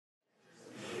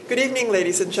Good evening,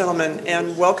 ladies and gentlemen,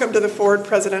 and welcome to the Ford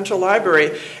Presidential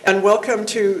Library, and welcome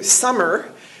to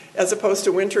summer as opposed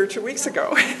to winter 2 weeks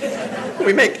ago.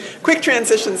 We make quick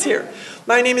transitions here.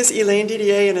 My name is Elaine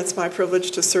Didier, and it's my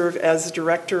privilege to serve as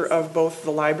director of both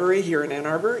the library here in Ann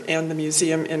Arbor and the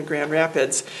museum in Grand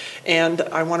Rapids. And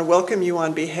I want to welcome you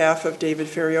on behalf of David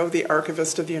Ferriero, the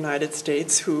Archivist of the United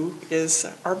States, who is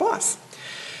our boss.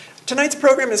 Tonight's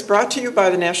program is brought to you by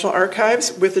the National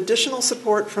Archives with additional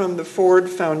support from the Ford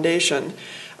Foundation.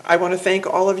 I want to thank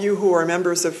all of you who are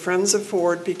members of Friends of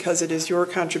Ford because it is your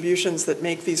contributions that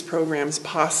make these programs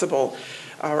possible.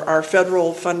 Our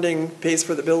federal funding pays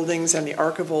for the buildings and the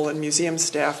archival and museum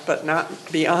staff, but not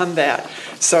beyond that.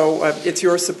 So it's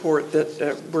your support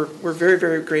that we're very,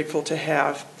 very grateful to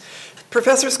have.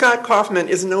 Professor Scott Kaufman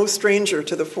is no stranger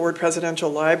to the Ford Presidential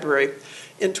Library.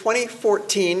 In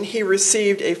 2014, he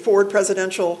received a Ford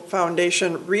Presidential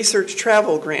Foundation Research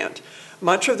Travel Grant.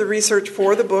 Much of the research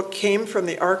for the book came from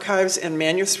the archives and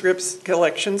manuscripts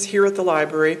collections here at the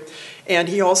library, and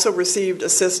he also received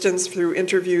assistance through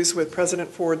interviews with President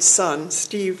Ford's son,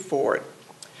 Steve Ford.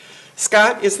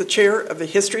 Scott is the chair of the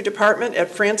History Department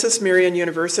at Francis Marion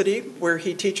University, where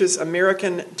he teaches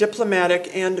American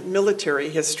diplomatic and military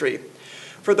history.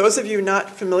 For those of you not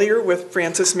familiar with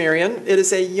Francis Marion, it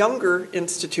is a younger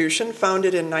institution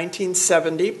founded in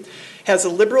 1970, has a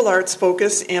liberal arts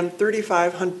focus and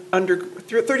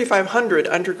 3,500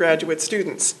 undergraduate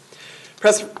students.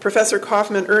 Professor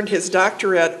Kaufman earned his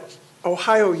doctorate at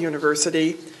Ohio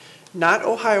University, not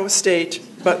Ohio State,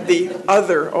 but the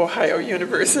other Ohio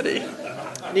University.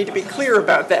 I need to be clear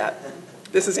about that.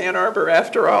 This is Ann Arbor,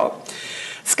 after all.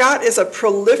 Scott is a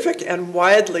prolific and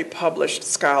widely published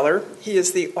scholar. He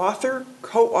is the author,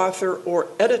 co-author, or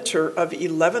editor of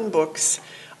 11 books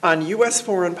on U.S.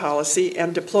 foreign policy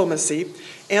and diplomacy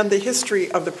and the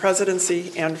history of the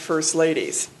presidency and first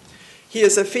ladies. He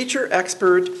is a feature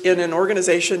expert in an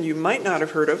organization you might not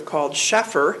have heard of called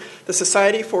SHAFR, the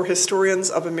Society for Historians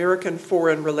of American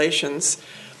Foreign Relations,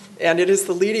 and it is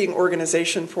the leading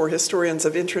organization for historians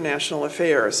of international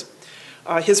affairs.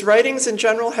 His writings in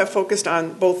general have focused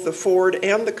on both the Ford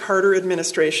and the Carter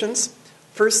administrations,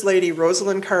 First Lady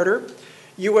Rosalind Carter,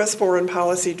 U.S. foreign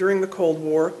policy during the Cold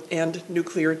War, and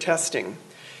nuclear testing.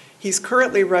 He's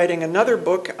currently writing another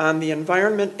book on the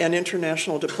environment and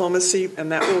international diplomacy,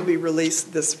 and that will be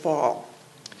released this fall.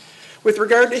 With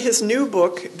regard to his new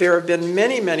book, there have been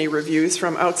many, many reviews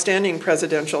from outstanding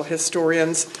presidential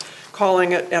historians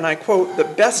calling it, and I quote, the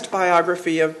best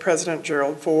biography of President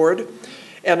Gerald Ford.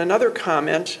 And another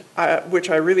comment,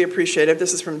 which I really appreciated,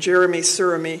 this is from Jeremy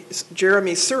Surrey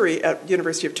at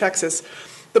University of Texas.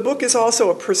 The book is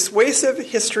also a persuasive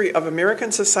history of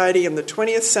American society in the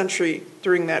 20th century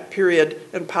during that period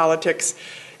in politics.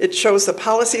 It shows the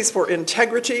policies for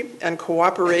integrity and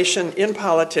cooperation in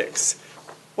politics.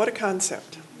 What a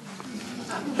concept.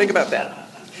 Think about that.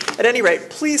 At any rate,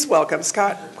 please welcome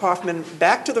Scott Kaufman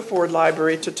back to the Ford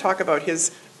Library to talk about his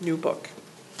new book.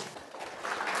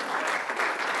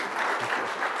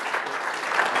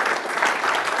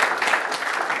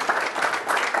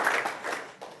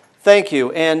 Thank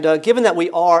you. And given that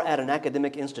we are at an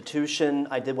academic institution,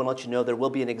 I did want to let you know there will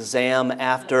be an exam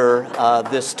after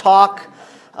this talk.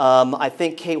 I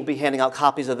think Kate will be handing out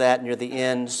copies of that near the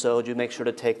end, so do make sure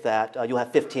to take that. You'll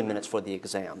have 15 minutes for the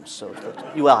exam, so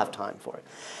you will have time for it.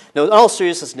 Now, in all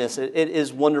seriousness, it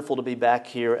is wonderful to be back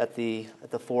here at the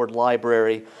Ford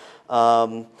Library.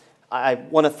 I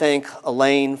want to thank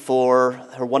Elaine for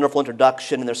her wonderful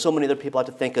introduction, and there's so many other people I have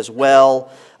to thank as well.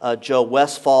 Joe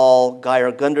Westfall, Geyer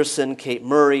Gunderson, Kate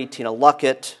Murray, Tina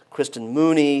Luckett, Kristen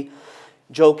Mooney,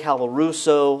 Joe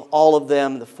Calvaruso, all of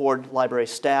them, the Ford Library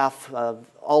staff,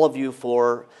 all of you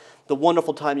for the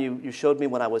wonderful time you showed me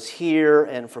when I was here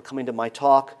and for coming to my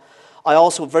talk. I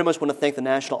also very much want to thank the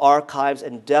National Archives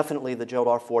and definitely the Gerald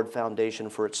R. Ford Foundation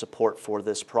for its support for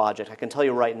this project. I can tell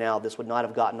you right now, this would not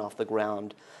have gotten off the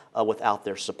ground without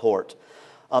their support.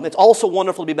 It's also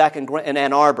wonderful to be back in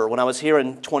Ann Arbor. When I was here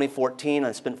in 2014,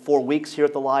 I spent 4 weeks here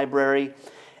at the library,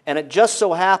 and it just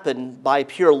so happened, by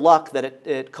pure luck, that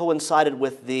it coincided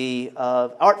with the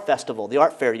art festival, the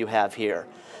art fair you have here.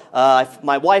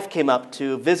 My wife came up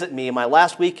to visit me my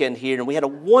last weekend here, and we had a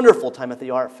wonderful time at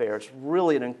the art fair. It's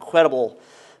really an incredible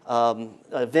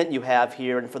event you have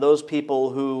here, and for those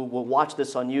people who will watch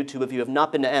this on YouTube, if you have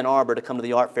not been to Ann Arbor to come to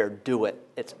the art fair, do it.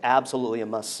 It's absolutely a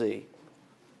must-see.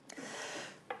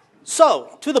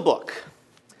 So, to the book.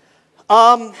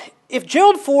 If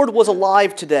Gerald Ford was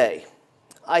alive today,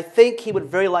 I think he would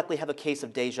very likely have a case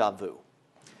of deja vu.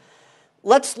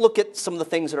 Let's look at some of the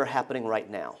things that are happening right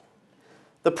now.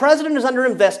 The president is under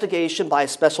investigation by a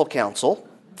special counsel.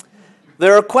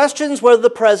 There are questions whether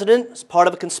the president is part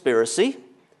of a conspiracy.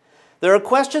 There are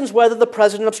questions whether the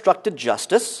president obstructed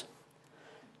justice.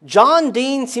 John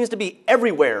Dean seems to be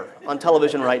everywhere on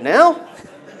television right now.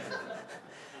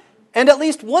 And at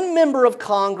least one member of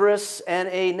Congress and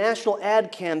a national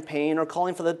ad campaign are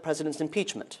calling for the president's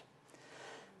impeachment.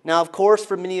 Now, of course,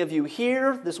 for many of you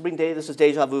here, this is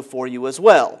deja vu for you as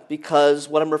well, because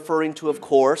what I'm referring to, of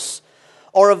course,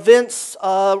 are events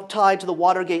tied to the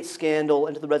Watergate scandal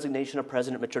and to the resignation of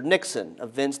President Richard Nixon,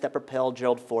 events that propelled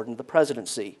Gerald Ford into the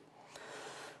presidency.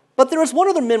 But there is one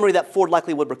other memory that Ford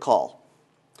likely would recall.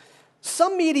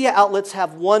 Some media outlets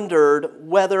have wondered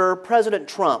whether President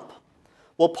Trump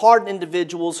will pardon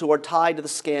individuals who are tied to the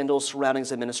scandals surrounding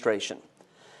his administration.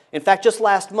 In fact, just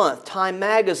last month, Time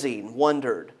magazine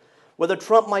wondered whether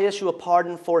Trump might issue a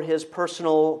pardon for his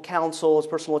personal counsel, his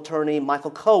personal attorney,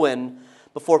 Michael Cohen,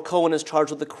 before Cohen is charged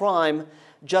with the crime,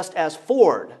 just as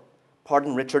Ford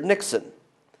pardoned Richard Nixon.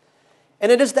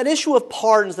 And it is that issue of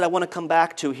pardons that I want to come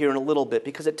back to here in a little bit,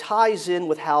 because it ties in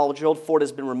with how Gerald Ford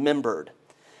has been remembered.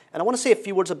 And I want to say a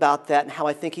few words about that and how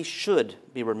I think he should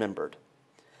be remembered.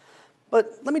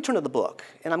 But let me turn to the book,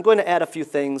 and I'm going to add a few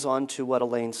things on to what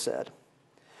Elaine said.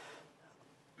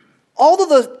 Although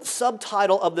the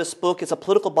subtitle of this book is a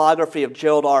political biography of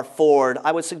Gerald R. Ford,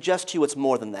 I would suggest to you it's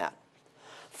more than that.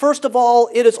 First of all,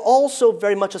 it is also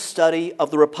very much a study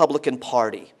of the Republican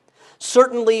Party.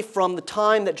 Certainly from the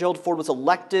time that Gerald Ford was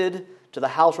elected to the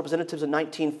House of Representatives in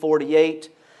 1948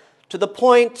 to the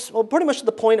point, well, pretty much to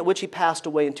the point at which he passed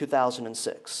away in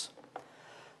 2006.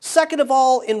 Second of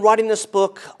all, in writing this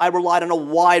book, I relied on a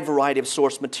wide variety of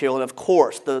source material, and of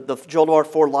course, the Gerald R.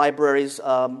 Ford Library's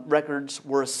records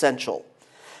were essential.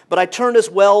 But I turned as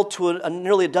well to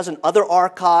nearly a dozen other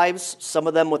archives, some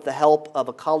of them with the help of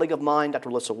a colleague of mine, Dr.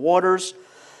 Alyssa Waters,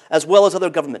 as well as other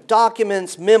government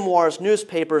documents, memoirs,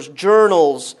 newspapers,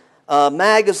 journals,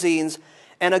 magazines,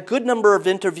 and a good number of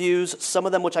interviews, some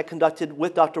of them which I conducted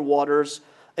with Dr. Waters,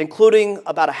 including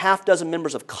about a half dozen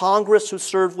members of Congress who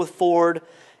served with Ford,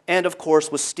 and of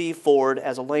course with Steve Ford,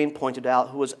 as Elaine pointed out,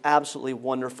 who was absolutely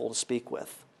wonderful to speak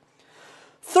with.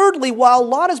 Thirdly, while a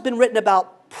lot has been written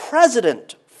about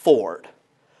President Ford,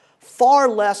 far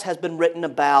less has been written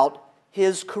about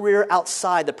his career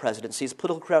outside the presidency, his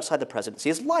political career outside the presidency,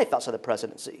 his life outside the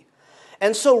presidency.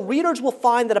 And so readers will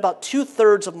find that about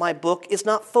 2/3 of my book is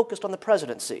not focused on the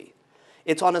presidency.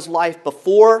 It's on his life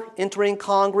before entering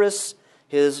Congress,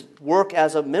 his work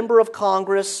as a member of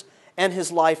Congress, and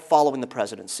his life following the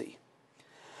presidency.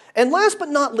 And last but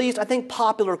not least, I think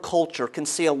popular culture can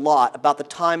say a lot about the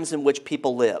times in which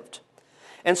people lived.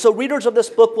 And so readers of this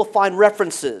book will find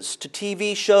references to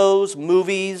TV shows,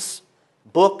 movies,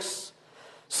 books,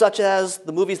 such as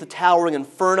the movies The Towering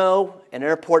Inferno and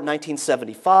Airport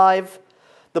 1975,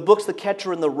 the books The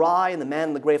Catcher in the Rye and The Man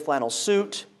in the Gray Flannel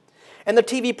Suit, and the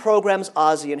TV programs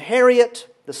Ozzie and Harriet,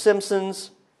 The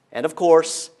Simpsons, and of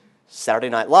course, Saturday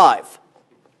Night Live.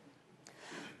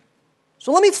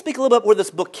 So let me speak a little bit where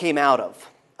this book came out of.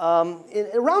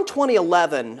 Around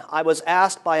 2011, I was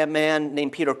asked by a man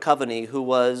named Peter Coveney, who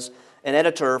was an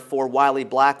editor for Wiley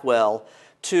Blackwell,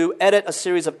 to edit a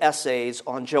series of essays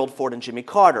on Gerald Ford and Jimmy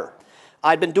Carter.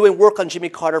 I'd been doing work on Jimmy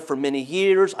Carter for many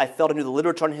years. I felt I knew the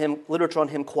literature on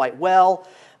him quite well,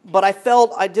 but I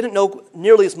felt I didn't know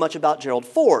nearly as much about Gerald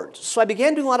Ford. So I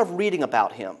began doing a lot of reading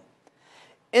about him.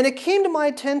 And it came to my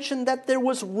attention that there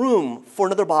was room for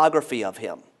another biography of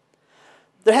him.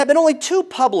 There had been only 2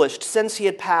 published since he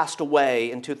had passed away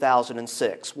in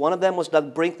 2006. One of them was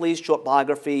Doug Brinkley's short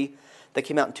biography that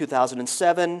came out in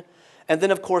 2007, and then,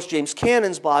 of course, James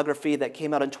Cannon's biography that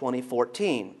came out in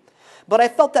 2014. But I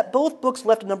felt that both books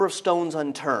left a number of stones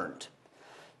unturned.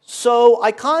 So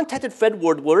I contacted Fred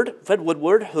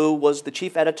Woodward, who was the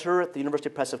chief editor at the University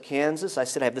Press of Kansas. I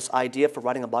said, I have this idea for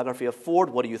writing a biography of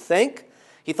Ford. What do you think?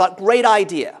 He thought, great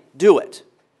idea. Do it.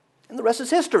 And the rest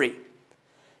is history.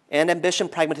 And Ambition,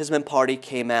 Pragmatism, and Party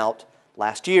came out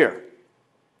last year.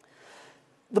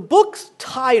 The book's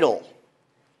title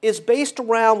is based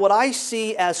around what I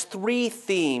see as 3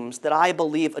 themes that I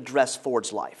believe address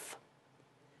Ford's life.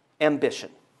 Ambition.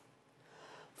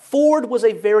 Ford was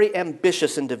a very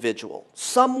ambitious individual,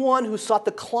 someone who sought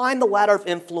to climb the ladder of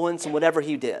influence in whatever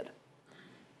he did.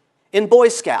 In Boy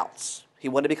Scouts, he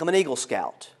wanted to become an Eagle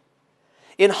Scout.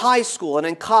 In high school and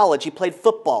in college, he played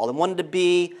football and wanted to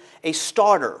be a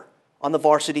starter on the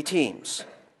varsity teams.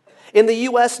 In the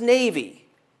U.S. Navy,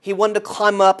 he wanted to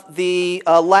climb up the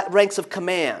ranks of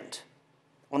command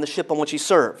on the ship on which he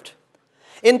served.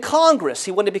 In Congress,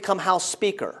 he wanted to become House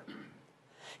Speaker.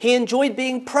 He enjoyed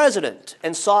being president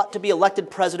and sought to be elected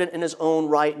president in his own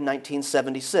right in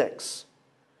 1976.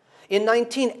 In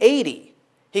 1980,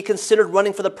 He considered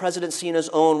running for the presidency in his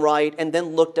own right and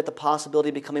then looked at the possibility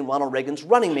of becoming Ronald Reagan's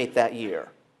running mate that year.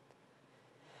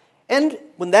 And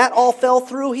when that all fell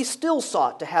through, he still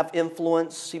sought to have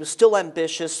influence. He was still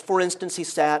ambitious. For instance, he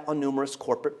sat on numerous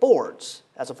corporate boards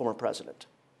as a former president.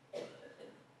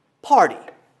 Party.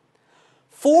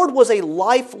 Ford was a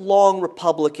lifelong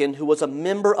Republican who was a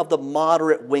member of the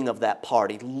moderate wing of that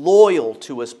party, loyal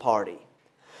to his party.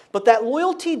 But that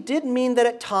loyalty did mean that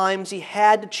at times he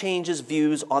had to change his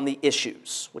views on the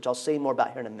issues, which I'll say more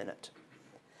about here in a minute.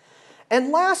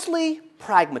 And lastly,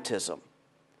 pragmatism.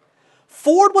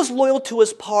 Ford was loyal to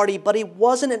his party, but he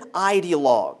wasn't an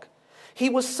ideologue. He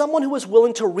was someone who was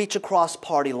willing to reach across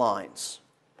party lines.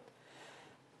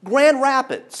 Grand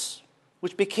Rapids,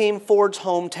 which became Ford's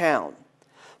hometown,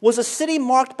 was a city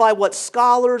marked by what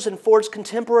scholars and Ford's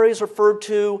contemporaries referred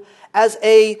to as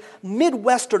a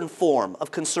Midwestern form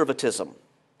of conservatism.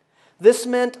 This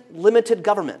meant limited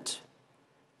government,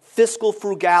 fiscal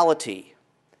frugality,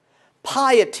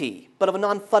 piety, but of a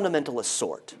non-fundamentalist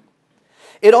sort.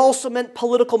 It also meant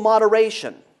political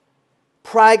moderation,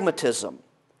 pragmatism,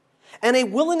 and a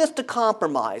willingness to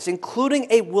compromise, including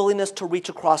a willingness to reach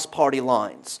across party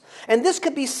lines. And this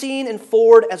could be seen in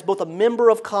Ford as both a member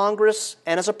of Congress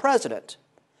and as a president.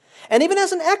 And even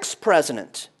as an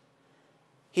ex-president,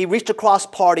 he reached across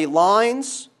party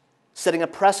lines, setting a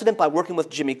precedent by working with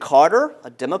Jimmy Carter, a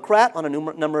Democrat, on a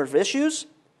number of issues.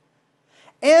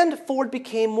 And Ford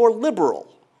became more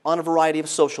liberal on a variety of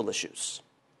social issues.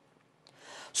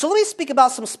 So let me speak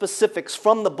about some specifics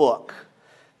from the book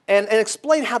and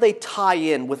explain how they tie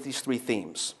in with these three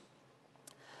themes.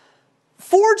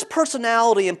 Ford's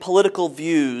personality and political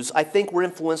views, I think, were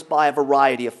influenced by a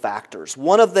variety of factors.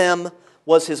 One of them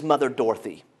was his mother,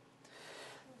 Dorothy.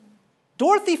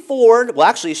 Dorothy Ford, well,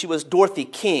 actually, she was Dorothy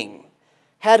King,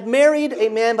 had married a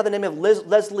man by the name of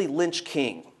Leslie Lynch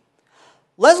King.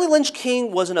 Leslie Lynch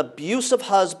King was an abusive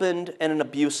husband and an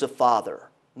abusive father.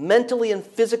 Mentally and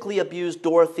physically abused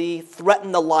Dorothy,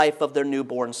 threatened the life of their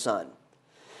newborn son.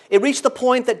 It reached the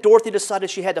point that Dorothy decided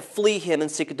she had to flee him and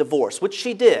seek a divorce, which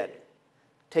she did,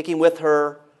 taking with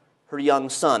her her young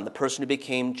son, the person who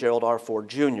became Gerald R. Ford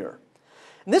Jr.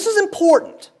 And this is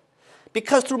important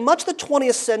because through much of the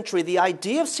 20th century, the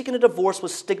idea of seeking a divorce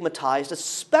was stigmatized,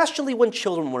 especially when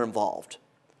children were involved.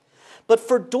 But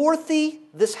for Dorothy,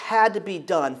 this had to be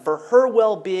done for her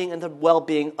well-being and the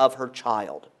well-being of her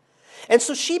child. And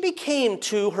so she became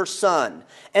to her son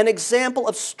an example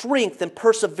of strength and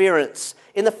perseverance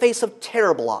in the face of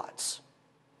terrible odds.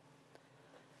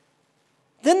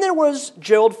 Then there was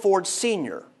Gerald Ford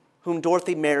Sr., whom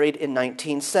Dorothy married in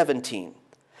 1917.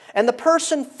 And the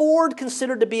person Ford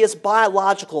considered to be his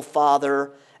biological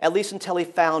father, at least until he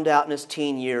found out in his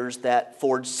teen years that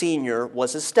Ford Sr.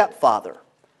 was his stepfather.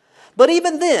 But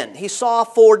even then, he saw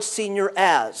Ford Sr.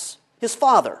 as his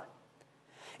father.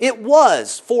 It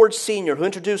was Ford Sr. who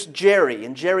introduced Jerry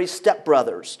and Jerry's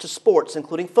stepbrothers to sports,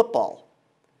 including football.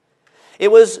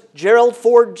 It was Gerald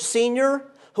Ford Sr.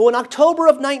 who in October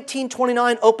of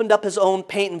 1929 opened up his own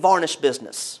paint and varnish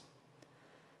business.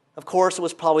 Of course, it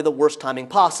was probably the worst timing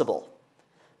possible,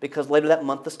 because later that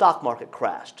month the stock market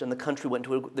crashed and the country went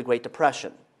into the Great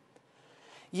Depression.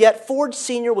 Yet Ford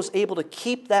Sr. was able to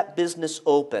keep that business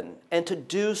open and to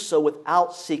do so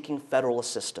without seeking federal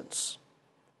assistance.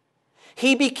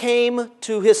 He became,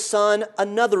 to his son,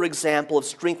 another example of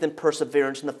strength and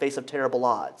perseverance in the face of terrible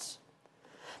odds.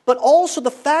 But also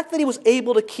the fact that he was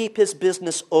able to keep his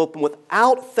business open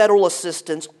without federal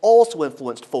assistance also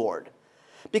influenced Ford.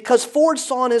 Because Ford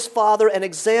saw in his father an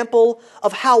example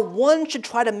of how one should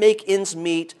try to make ends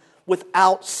meet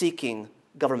without seeking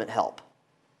government help.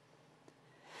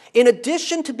 In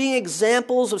addition to being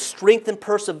examples of strength and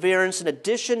perseverance, in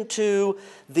addition to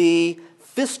the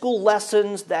fiscal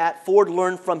lessons that Ford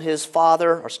learned from his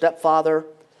father or stepfather,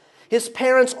 his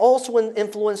parents also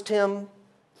influenced him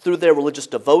through their religious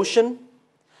devotion.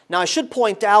 Now, I should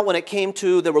point out when it came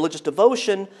to the religious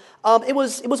devotion, it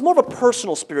was more of a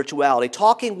personal spirituality.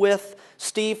 Talking with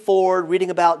Steve Ford, reading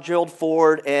about Gerald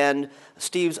Ford and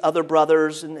Steve's other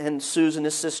brothers and Susan,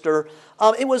 his sister,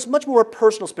 it was much more a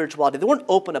personal spirituality. They weren't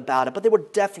open about it, but they were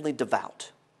definitely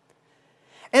devout.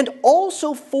 And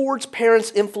also Ford's parents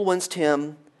influenced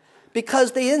him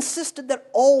because they insisted that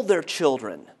all their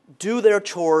children do their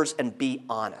chores and be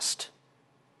honest.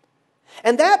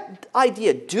 And that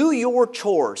idea, do your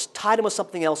chores, tied him with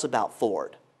something else about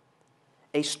Ford,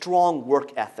 a strong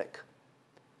work ethic.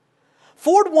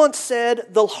 Ford once said,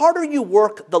 the harder you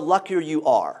work, the luckier you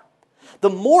are. The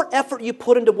more effort you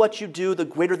put into what you do, the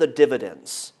greater the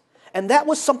dividends. And that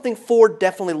was something Ford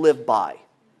definitely lived by.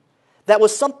 that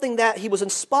was something that he was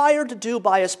inspired to do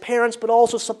by his parents, but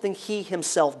also something he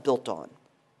himself built on.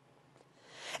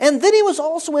 And then he was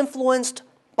also influenced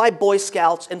by Boy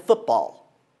Scouts and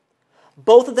football.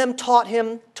 Both of them taught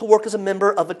him to work as a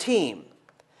member of a team.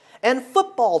 And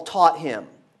football taught him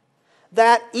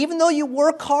that even though you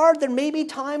work hard, there may be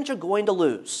times you're going to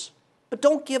lose. But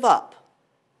don't give up.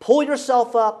 Pull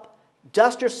yourself up,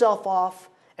 dust yourself off,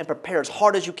 and prepare as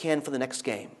hard as you can for the next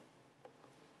game.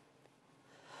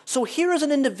 So here is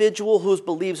an individual who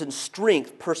believes in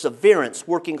strength, perseverance,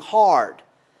 working hard,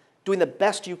 doing the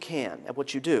best you can at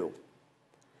what you do.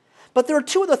 But there are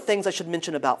two other things I should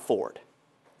mention about Ford.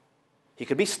 He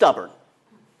could be stubborn.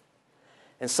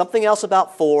 And something else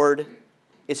about Ford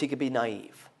is he could be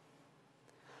naive.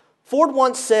 Ford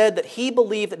once said that he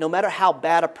believed that no matter how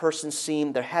bad a person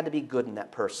seemed, there had to be good in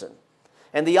that person.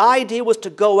 And the idea was to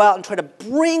go out and try to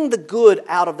bring the good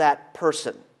out of that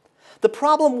person. The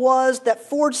problem was that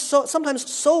Ford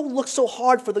sometimes looked so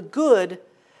hard for the good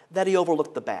that he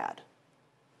overlooked the bad.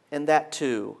 And that,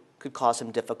 too, could cause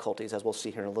him difficulties, as we'll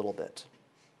see here in a little bit.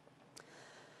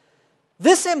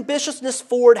 This ambitiousness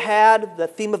Ford had, the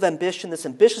theme of ambition, this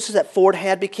ambitiousness that Ford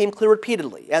had became clear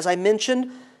repeatedly. As I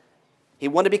mentioned, he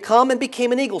wanted to become and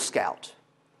became an Eagle Scout.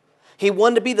 He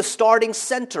wanted to be the starting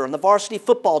center on the varsity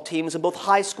football teams in both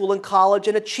high school and college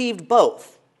and achieved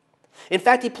both. In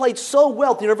fact, he played so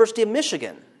well at the University of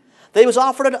Michigan that he was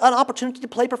offered an opportunity to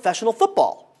play professional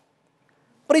football.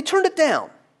 But he turned it down.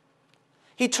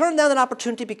 He turned down that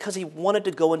opportunity because he wanted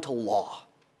to go into law.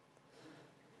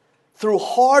 Through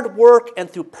hard work and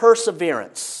through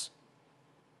perseverance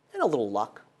and a little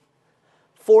luck,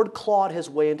 Ford clawed his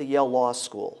way into Yale Law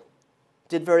School,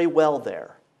 did very well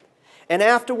there, and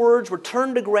afterwards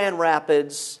returned to Grand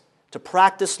Rapids to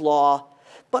practice law,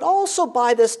 but also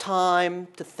by this time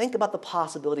to think about the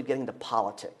possibility of getting into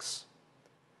politics.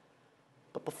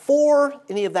 But before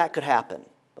any of that could happen,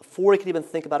 before he could even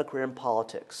think about a career in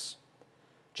politics,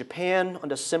 Japan on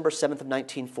December 7th of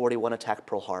 1941 attacked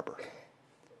Pearl Harbor.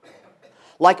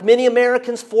 Like many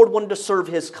Americans, Ford wanted to serve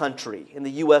his country in the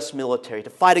U.S. military, to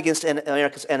fight against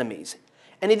America's enemies.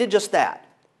 And he did just that.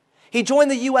 He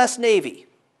joined the U.S. Navy.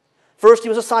 First, he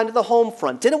was assigned to the home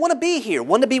front. Didn't want to be here.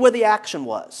 Wanted to be where the action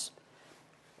was.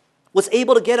 Was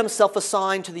able to get himself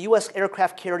assigned to the U.S.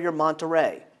 aircraft carrier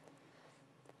Monterey.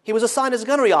 He was assigned as a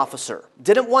gunnery officer.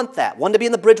 Didn't want that. Wanted to be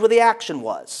in the bridge where the action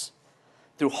was.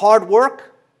 Through hard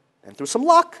work and through some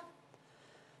luck,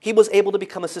 he was able to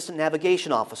become assistant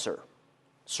navigation officer.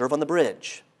 Serve on the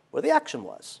bridge where the action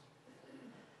was.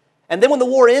 And then when the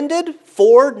war ended,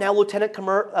 Ford, now lieutenant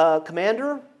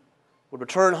commander, would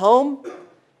return home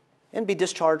and be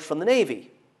discharged from the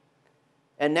Navy.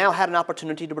 And now had an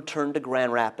opportunity to return to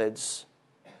Grand Rapids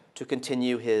to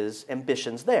continue his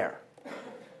ambitions there.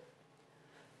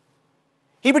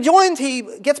 He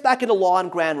gets back into law in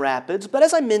Grand Rapids, but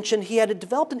as I mentioned, he had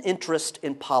developed an interest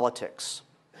in politics.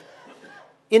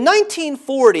 In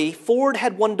 1940, Ford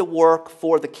had wanted to work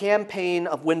for the campaign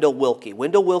of Wendell Willkie.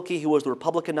 Wendell Willkie, who was the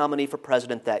Republican nominee for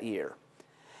president that year.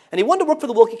 And he wanted to work for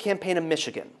the Willkie campaign in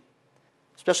Michigan,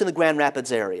 especially in the Grand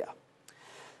Rapids area.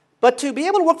 But to be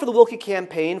able to work for the Willkie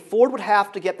campaign, Ford would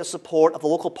have to get the support of the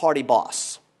local party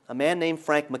boss, a man named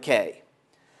Frank McKay.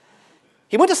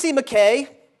 He went to see McKay,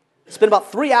 spent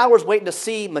about 3 hours waiting to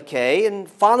see McKay, and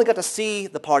finally got to see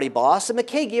the party boss. And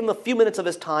McKay gave him a few minutes of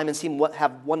his time and seemed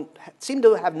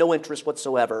to have no interest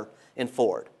whatsoever in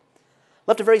Ford.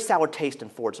 Left a very sour taste in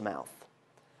Ford's mouth.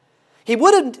 He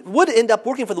would end up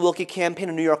working for the Willkie campaign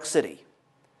in New York,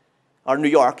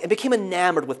 and became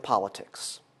enamored with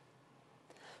politics.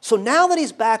 So now that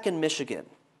he's back in Michigan,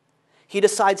 he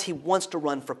decides he wants to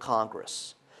run for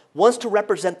Congress, wants to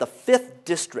represent the 5th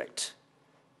district,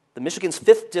 the Michigan's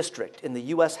 5th district in the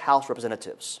U.S. House of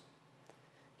Representatives.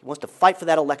 He wants to fight for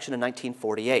that election in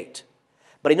 1948.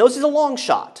 But he knows he's a long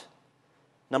shot.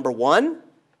 Number one,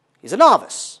 he's a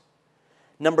novice.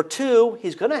 Number two,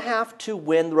 he's going to have to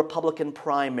win the Republican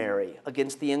primary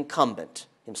against the incumbent,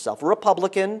 himself a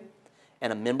Republican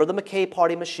and a member of the McKay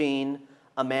party machine,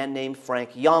 a man named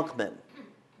Frank Yonkman.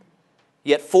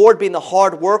 Yet Ford, being the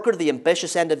hard worker, the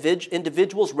ambitious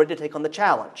individual, is ready to take on the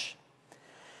challenge.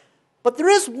 But there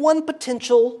is one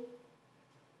potential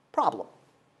problem.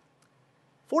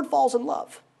 Ford falls in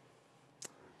love.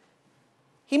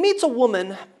 He meets a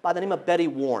woman by the name of Betty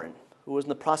Warren, who was in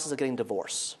the process of getting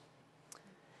divorced.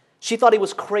 She thought he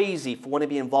was crazy for wanting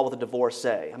to be involved with a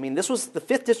divorcee. I mean, the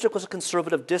 5th district was a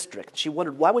conservative district. She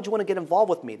wondered, why would you want to get involved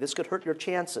with me? This could hurt your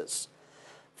chances.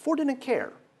 Ford didn't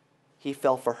care. He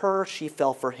fell for her, she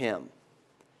fell for him.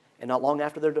 And not long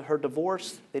after her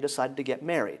divorce, they decided to get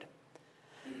married.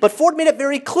 But Ford made it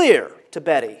very clear to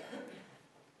Betty,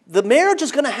 the marriage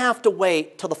is going to have to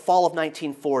wait till the fall of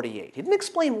 1948. He didn't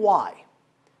explain why,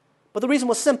 but the reason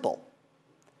was simple.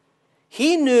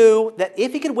 He knew that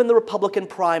if he could win the Republican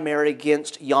primary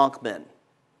against Yonkman,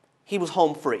 he was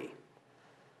home free.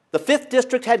 The 5th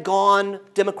District had gone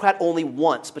Democrat only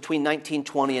once between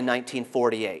 1920 and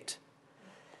 1948.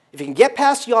 If you can get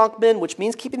past Yonkman, which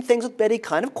means keeping things with Betty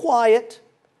kind of quiet,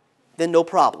 then no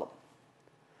problem.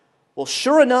 Well,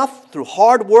 sure enough, through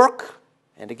hard work,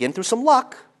 and again through some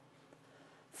luck,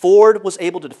 Ford was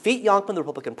able to defeat Yonkman in the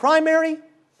Republican primary.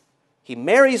 He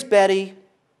marries Betty,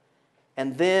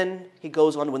 and then he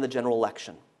goes on to win the general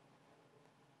election,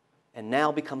 and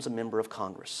now becomes a member of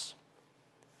Congress.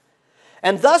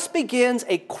 And thus begins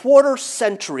a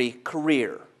quarter-century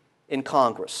career in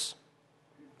Congress.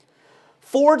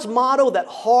 Ford's motto that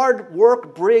hard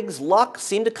work brings luck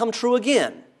seemed to come true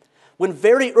again when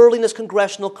very early in his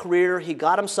congressional career he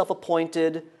got himself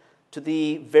appointed to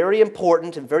the very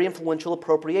important and very influential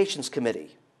Appropriations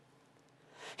Committee.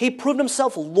 He proved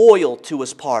himself loyal to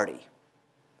his party.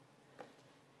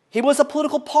 He was a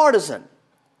political partisan,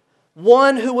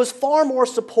 one who was far more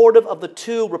supportive of the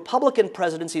 2 Republican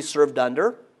presidents he served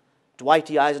under, Dwight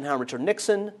D. Eisenhower and Richard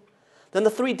Nixon, than the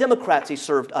 3 Democrats he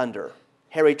served under,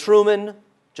 Harry Truman,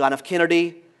 John F.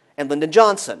 Kennedy, and Lyndon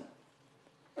Johnson.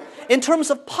 In terms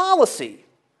of policy,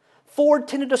 Ford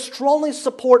tended to strongly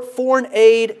support foreign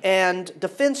aid and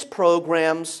defense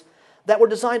programs that were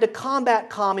designed to combat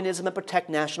communism and protect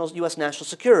U.S. national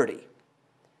security.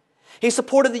 He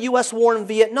supported the U.S. war in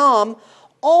Vietnam,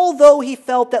 although he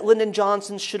felt that Lyndon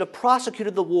Johnson should have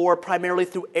prosecuted the war primarily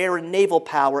through air and naval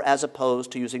power as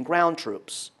opposed to using ground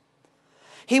troops.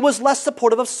 He was less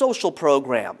supportive of social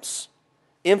programs.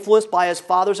 Influenced by his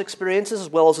father's experiences as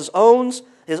well as his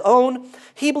own,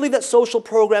 he believed that social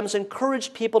programs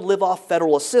encouraged people to live off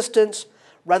federal assistance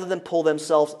rather than pull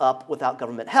themselves up without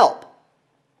government help.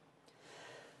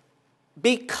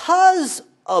 Because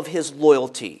of his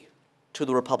loyalty to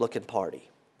the Republican Party,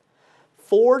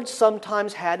 Ford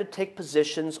sometimes had to take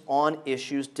positions on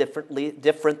issues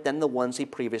different than the ones he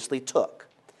previously took.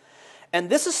 And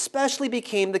this especially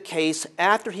became the case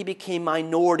after he became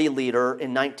minority leader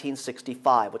in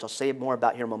 1965, which I'll say more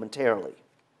about here momentarily.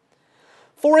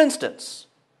 For instance,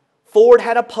 Ford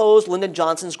had opposed Lyndon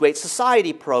Johnson's Great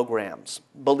Society programs,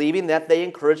 believing that they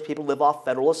encouraged people to live off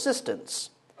federal assistance.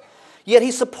 Yet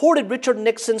he supported Richard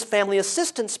Nixon's Family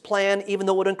Assistance Plan, even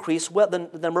though it would increase the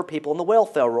number of people in the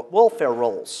welfare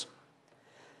rolls.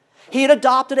 He had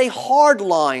adopted a hard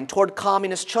line toward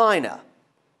communist China.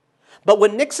 But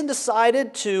when Nixon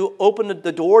decided to open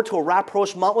the door to a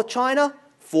rapprochement with China,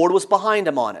 Ford was behind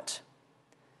him on it.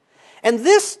 And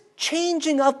this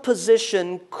changing of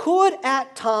position could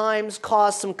at times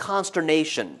cause some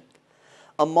consternation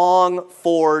among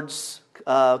Ford's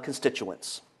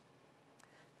constituents.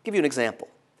 I'll give you an example.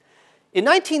 In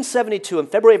 1972, in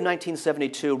February of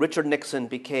 1972, Richard Nixon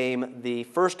became the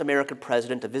first American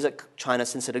president to visit China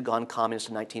since it had gone communist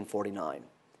in 1949.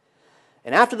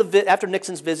 And after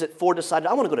Nixon's visit, Ford decided,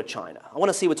 I want to go to China. I want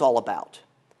to see what it's all about.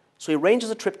 So he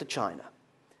arranges a trip to China.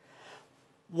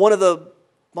 One of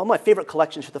my favorite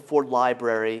collections for the Ford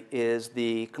Library is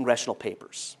the congressional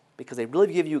papers, because they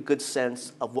really give you a good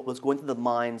sense of what was going through the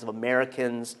minds of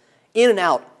Americans in and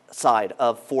outside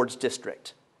of Ford's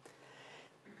district.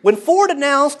 When Ford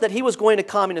announced that he was going to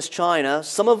communist China,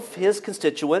 some of his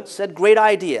constituents said, great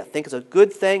idea, think it's a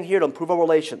good thing here to improve our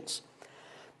relations.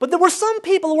 But there were some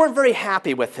people who weren't very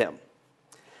happy with him.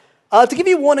 To give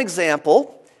you one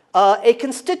example, a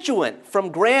constituent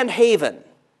from Grand Haven,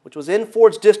 which was in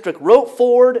Ford's district, wrote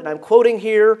Ford, and I'm quoting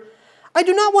here, I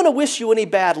do not want to wish you any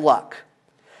bad luck,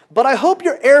 but I hope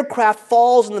your aircraft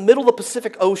falls in the middle of the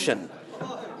Pacific Ocean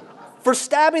for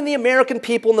stabbing the American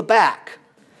people in the back.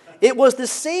 It was the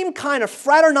same kind of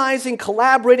fraternizing,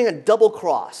 collaborating, and double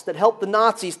cross that helped the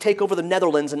Nazis take over the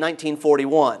Netherlands in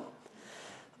 1941.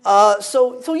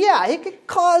 So yeah, it could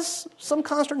cause some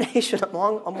consternation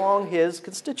among his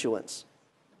constituents.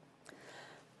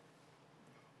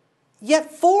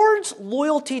 Yet Ford's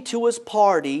loyalty to his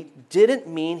party didn't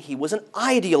mean he was an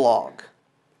ideologue.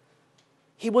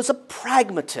 He was a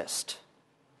pragmatist.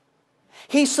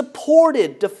 He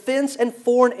supported defense and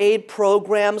foreign aid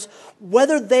programs,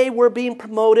 whether they were being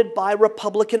promoted by a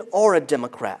Republican or a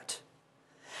Democrat.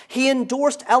 He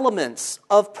endorsed elements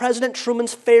of President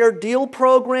Truman's Fair Deal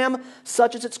program,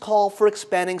 such as its call for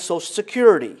expanding Social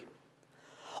Security.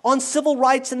 On civil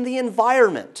rights and the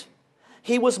environment,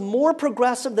 he was more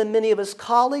progressive than many of his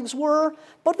colleagues were,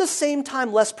 but at the same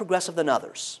time less progressive than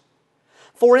others.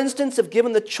 For instance, if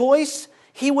given the choice,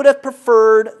 he would have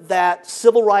preferred that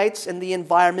civil rights and the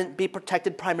environment be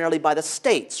protected primarily by the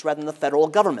states rather than the federal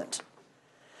government.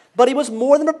 But he was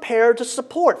more than prepared to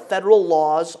support federal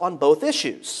laws on both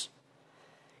issues.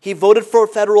 He voted for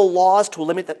federal laws to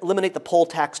eliminate the poll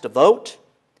tax to vote.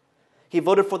 He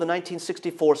voted for the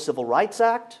 1964 Civil Rights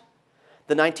Act,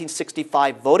 the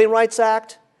 1965 Voting Rights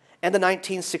Act, and the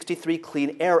 1963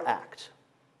 Clean Air Act.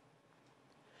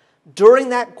 During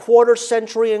that quarter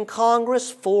century in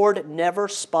Congress, Ford never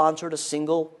sponsored a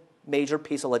single major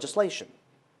piece of legislation.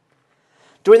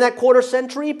 During that quarter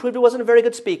century, he proved he wasn't a very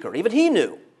good speaker. Even he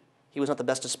knew he was not the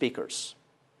best of speakers.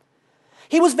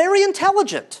 He was very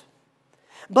intelligent,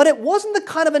 but it wasn't the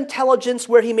kind of intelligence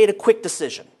where he made a quick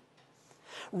decision.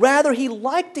 Rather, he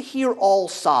liked to hear all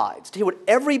sides, to hear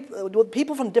what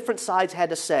people from different sides had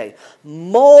to say.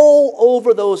 Mull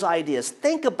over those ideas,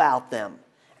 think about them,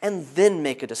 and then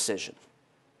make a decision.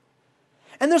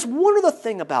 And there's one other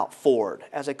thing about Ford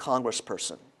as a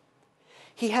congressperson.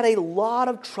 He had a lot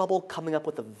of trouble coming up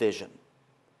with a vision,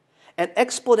 an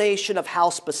explanation of how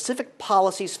specific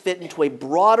policies fit into a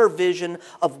broader vision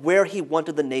of where he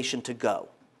wanted the nation to go.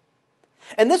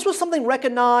 And this was something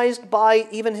recognized by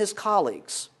even his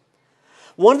colleagues.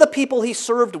 One of the people he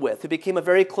served with, who became a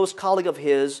very close colleague of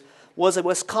his, was a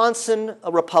Wisconsin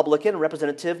Republican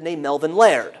representative named Melvin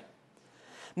Laird.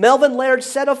 Melvin Laird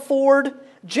said of Ford,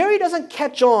 "Jerry doesn't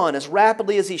catch on as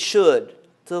rapidly as he should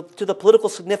to the political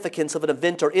significance of an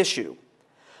event or issue.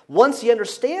 Once he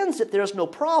understands it, there's no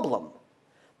problem,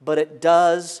 but it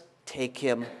does take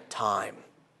him time."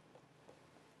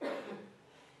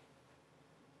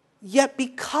 Yet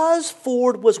because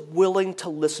Ford was willing to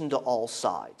listen to all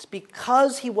sides,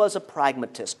 because he was a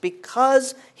pragmatist,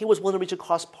 because he was willing to reach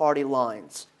across party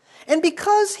lines, and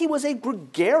because he was a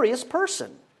gregarious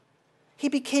person, he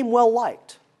became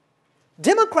well-liked.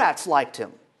 Democrats liked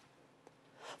him.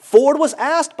 Ford was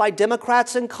asked by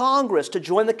Democrats in Congress to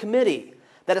join the committee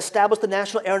that established the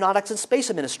National Aeronautics and Space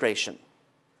Administration.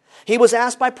 He was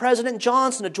asked by President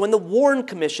Johnson to join the Warren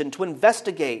Commission to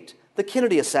investigate the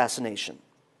Kennedy assassination.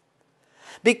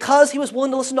 Because he was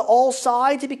willing to listen to all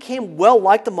sides, he became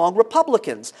well-liked among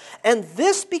Republicans. And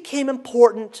this became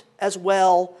important as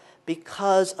well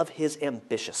because of his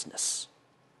ambitiousness.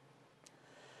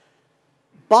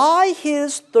 By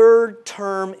his third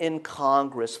term in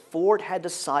Congress, Ford had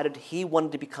decided he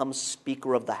wanted to become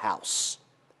Speaker of the House.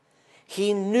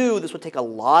 He knew this would take a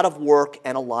lot of work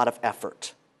and a lot of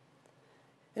effort.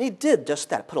 And he did just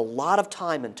that, put a lot of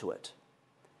time into it.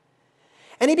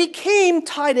 And he became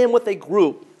tied in with a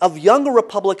group of younger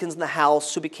Republicans in the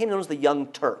House who became known as the Young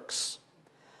Turks.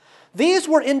 These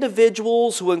were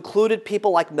individuals who included people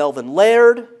like Melvin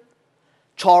Laird,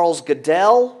 Charles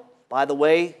Goodell. By the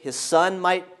way, his son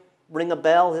might ring a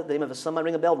bell. The name of his son might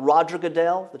ring a bell. Roger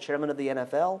Goodell, the chairman of the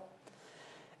NFL.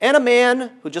 And a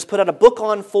man who just put out a book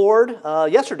on Ford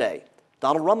yesterday,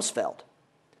 Donald Rumsfeld.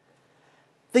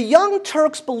 The Young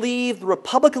Turks believed the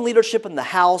Republican leadership in the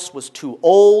House was too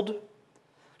old,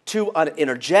 too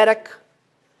unenergetic,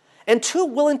 and too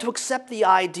willing to accept the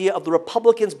idea of the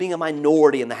Republicans being a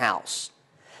minority in the House.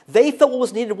 They felt what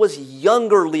was needed was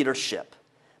younger leadership,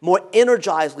 more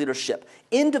energized leadership,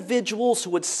 individuals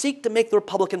who would seek to make the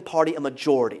Republican Party a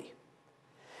majority.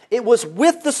 It was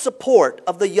with the support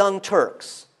of the Young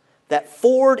Turks that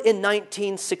Ford in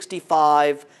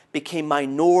 1965 became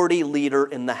minority leader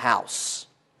in the House,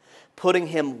 putting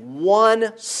him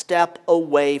one step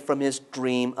away from his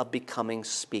dream of becoming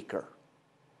Speaker.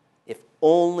 If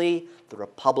only the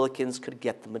Republicans could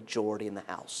get the majority in the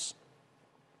House.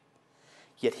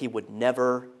 Yet he would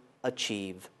never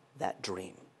achieve that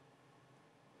dream.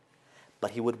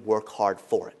 But he would work hard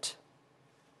for it.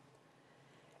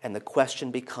 And the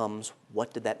question becomes,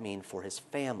 what did that mean for his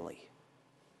family?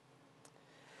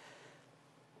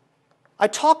 I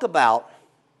talk about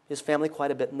his family quite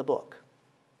a bit in the book.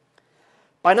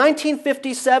 By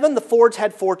 1957, the Fords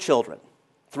had 4 children,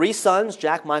 3 sons,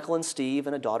 Jack, Michael, and Steve,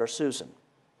 and a daughter, Susan.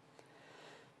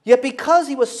 Yet because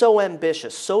he was so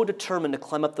ambitious, so determined to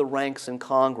climb up the ranks in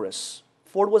Congress,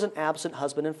 Ford was an absent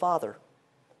husband and father.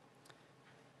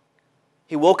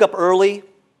 He woke up early.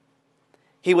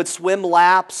 He would swim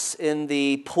laps in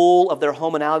the pool of their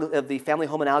home of the family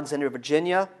home in Alexandria,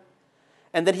 Virginia,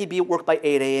 and then he'd be at work by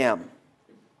 8 a.m.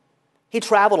 He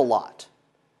traveled a lot.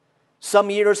 Some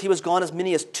years he was gone as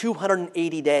many as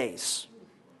 280 days.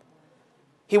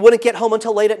 He wouldn't get home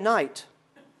until late at night.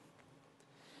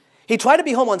 He tried to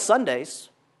be home on Sundays.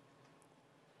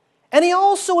 And he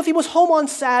also, if he was home on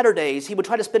Saturdays, he would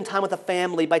try to spend time with the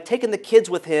family by taking the kids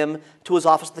with him to his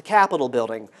office at the Capitol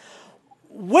building,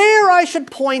 where I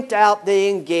should point out they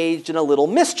engaged in a little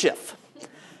mischief.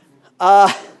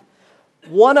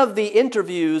 One of the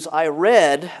interviews I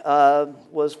read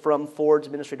was from Ford's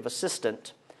administrative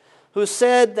assistant, who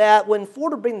said that when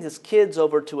Ford would bring his kids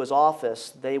over to his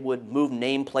office, they would move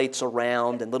nameplates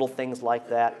around and little things like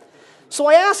that. So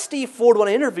I asked Steve Ford when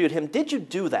I interviewed him, did you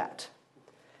do that?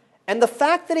 And the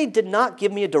fact that he did not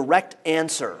give me a direct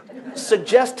answer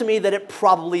suggests to me that it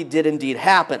probably did indeed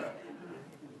happen.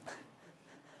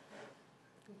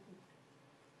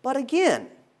 But again,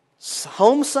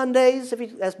 home Sundays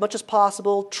as much as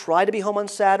possible, try to be home on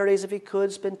Saturdays if he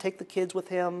could, take the kids with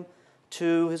him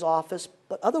to his office,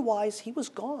 but otherwise he was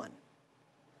gone.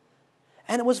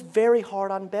 And it was very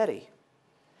hard on Betty.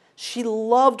 She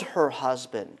loved her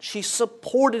husband. She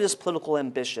supported his political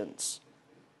ambitions.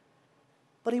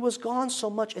 But he was gone so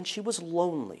much, and she was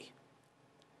lonely.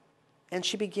 And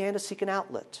she began to seek an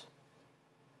outlet.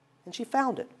 And she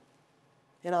found it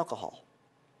in alcohol.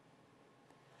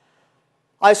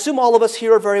 I assume all of us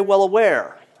here are very well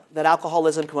aware that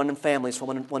alcoholism can run in families from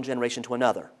one generation to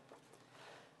another.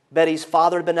 Betty's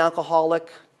father had been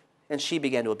alcoholic, and she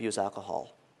began to abuse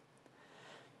alcohol.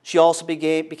 She also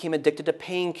became addicted to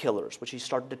painkillers, which she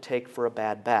started to take for a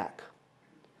bad back.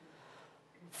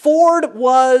 Ford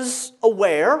was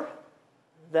aware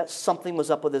that something was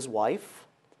up with his wife,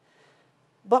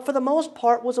 but for the most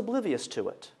part was oblivious to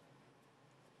it.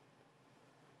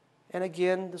 And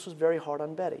again, this was very hard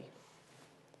on Betty.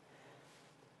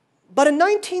 But in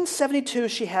 1972,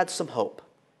 she had some hope.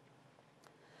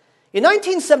 In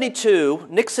 1972,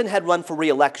 Nixon had run for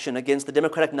re-election against the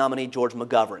Democratic nominee George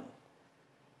McGovern.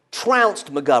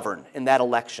 Trounced McGovern in that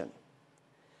election.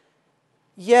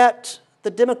 Yet, the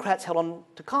Democrats held on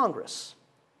to Congress.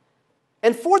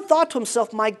 And Ford thought to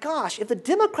himself, my gosh, if the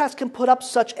Democrats can put up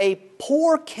such a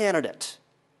poor candidate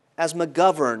as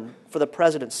McGovern for the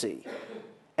presidency,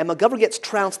 and McGovern gets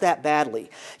trounced that badly,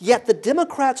 yet the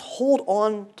Democrats hold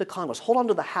on to Congress, hold on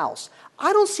to the House,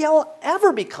 I don't see how I'll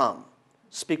ever become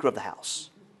Speaker of the House.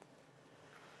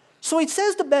 So he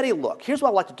says to Betty, look, here's what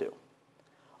I'd like to do.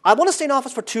 I want to stay in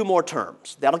office for 2 more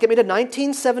terms. That'll get me to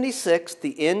 1976,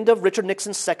 the end of Richard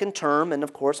Nixon's second term, and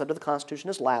of course, under the Constitution,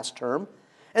 his last term,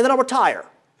 and then I'll retire.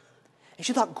 And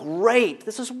she thought, great,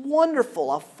 this is wonderful.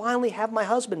 I'll finally have my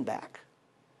husband back.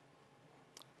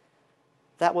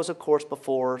 That was, of course,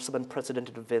 before some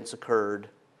unprecedented events occurred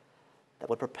that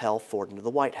would propel Ford into the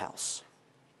White House.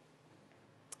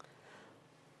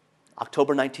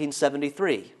 October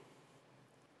 1973.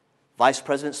 Vice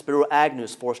President Spiro Agnew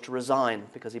is forced to resign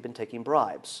because he'd been taking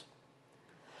bribes.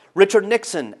 Richard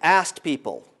Nixon asked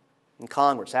people in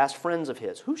Congress, asked friends of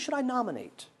his, who should I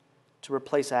nominate to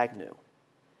replace Agnew?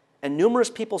 And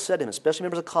numerous people said to him, especially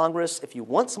members of Congress, if you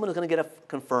want someone who's going to get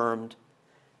confirmed,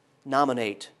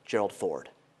 nominate Gerald Ford.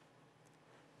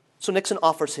 So Nixon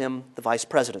offers him the vice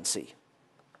presidency.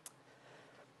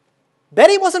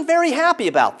 Betty wasn't very happy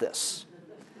about this.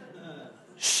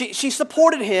 She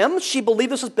supported him. She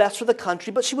believed this was best for the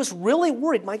country, but she was really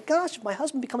worried. My gosh, if my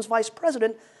husband becomes vice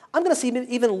president, I'm going to see him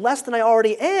even less than I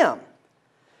already am.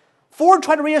 Ford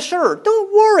tried to reassure her,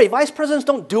 don't worry, vice presidents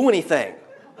don't do anything.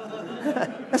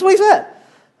 That's what he said.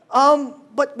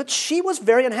 But she was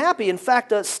very unhappy. In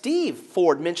fact, Steve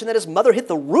Ford mentioned that his mother hit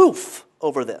the roof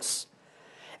over this.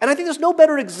 And I think there's no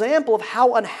better example of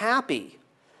how unhappy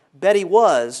Betty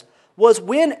was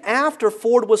when, after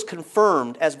Ford was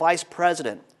confirmed as vice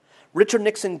president, Richard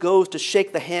Nixon goes to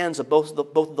shake the hands of both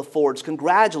of the Fords,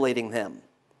 congratulating them.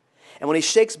 And when he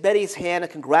shakes Betty's hand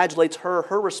and congratulates her,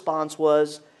 her response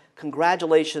was,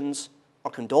 congratulations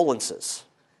or condolences.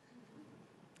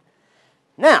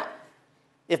 Now,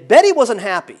 if Betty wasn't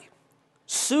happy,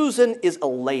 Susan is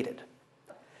elated.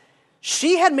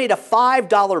 She had made a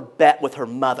 $5 bet with her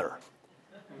mother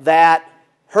that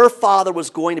her father was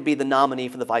going to be the nominee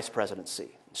for the vice presidency.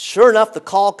 Sure enough, the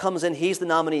call comes in, he's the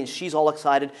nominee, and she's all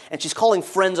excited, and she's calling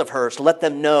friends of hers to let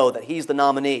them know that he's the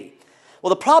nominee. Well,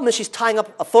 the problem is she's tying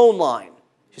up a phone line.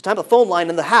 She's tying up a phone line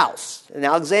in the house in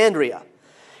Alexandria.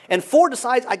 And Ford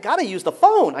decides, I got to use the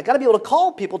phone. I got to be able to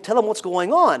call people, tell them what's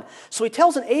going on. So he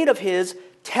tells an aide of his,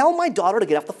 tell my daughter to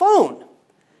get off the phone.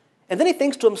 And then he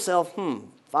thinks to himself,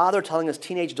 father telling his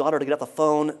teenage daughter to get off the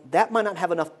phone, that might not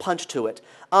have enough punch to it.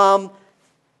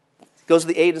 Goes to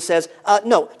the aide and says,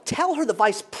 no, tell her the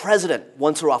vice president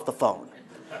wants her off the phone.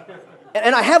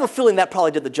 And I have a feeling that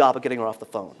probably did the job of getting her off the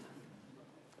phone.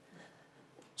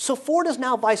 So Ford is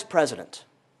now vice president.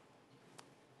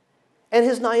 And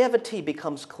his naivety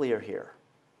becomes clear here.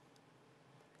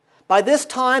 By this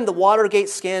time, the Watergate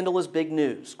scandal is big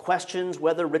news. Questions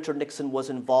whether Richard Nixon was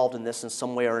involved in this in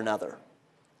some way or another.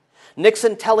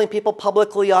 Nixon telling people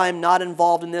publicly, I am not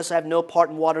involved in this, I have no part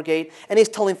in Watergate, and he's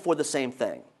telling Ford the same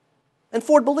thing. And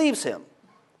Ford believes him.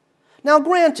 Now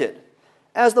granted,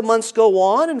 As the months go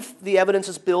on and the evidence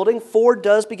is building, Ford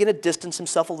does begin to distance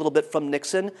himself a little bit from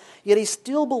Nixon, yet he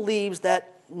still believes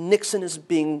that Nixon is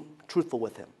being truthful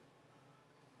with him.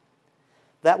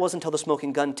 That was until the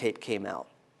smoking gun tape came out,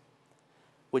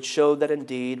 which showed that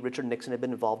indeed Richard Nixon had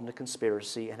been involved in a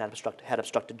conspiracy and had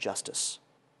obstructed justice.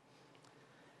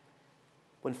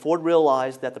 When Ford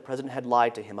realized that the president had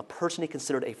lied to him, a person he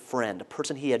considered a friend, a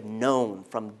person he had known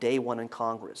from day one in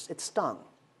Congress, it stung.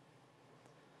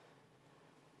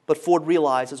 But Ford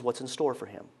realizes what's in store for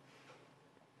him.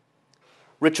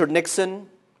 Richard Nixon,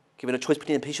 given a choice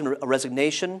between impeachment or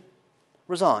resignation,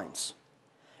 resigns.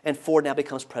 And Ford now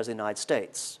becomes president of the United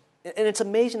States. And it's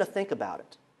amazing to think about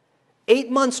it.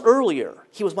 8 months earlier,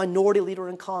 he was minority leader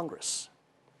in Congress.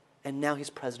 And now he's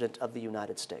president of the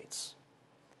United States.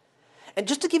 And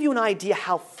just to give you an idea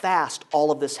how fast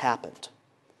all of this happened,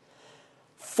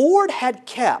 Ford had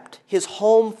kept his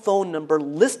home phone number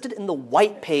listed in the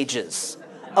white pages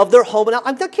of their home,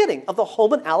 I'm not kidding, of the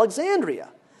home in Alexandria.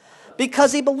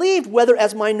 Because he believed, whether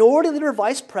as minority leader or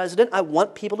vice president, I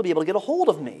want people to be able to get a hold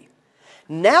of me.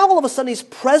 Now, all of a sudden, he's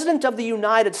president of the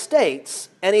United States,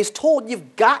 and he's told,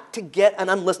 you've got to get an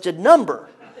unlisted number,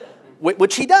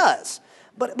 which he does.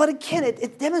 But again,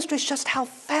 it demonstrates just how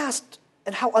fast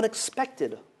and how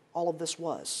unexpected all of this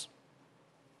was.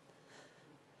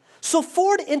 So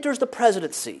Ford enters the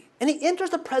presidency, and he enters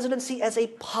the presidency as a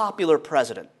popular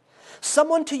president.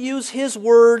 Someone, to use his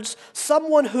words,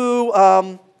 someone who,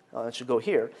 that should go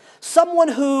here, someone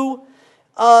who,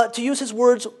 to use his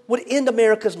words, would end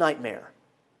America's nightmare.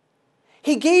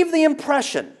 He gave the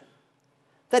impression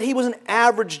that he was an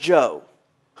average Joe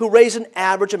who raised an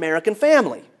average American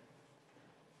family.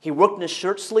 He worked in his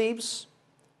shirt sleeves,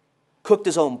 cooked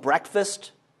his own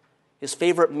breakfast. His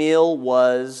favorite meal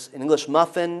was an English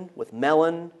muffin with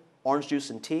melon, orange juice,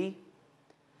 and tea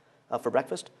for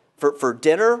breakfast. For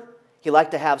dinner, he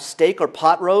liked to have steak or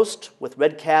pot roast with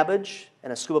red cabbage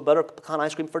and a scoop of butter pecan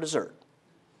ice cream for dessert.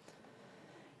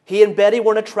 He and Betty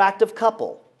were an attractive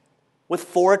couple with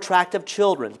 4 attractive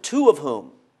children, 2 of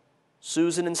whom,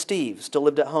 Susan and Steve, still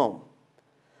lived at home.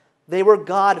 They were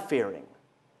God-fearing.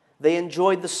 They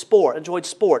enjoyed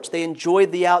sports. They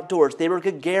enjoyed the outdoors. They were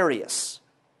gregarious.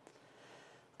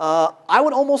 I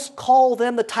would almost call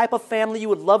them the type of family you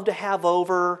would love to have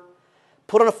over,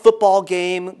 put on a football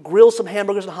game, grill some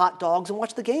hamburgers and hot dogs, and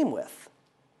watch the game with.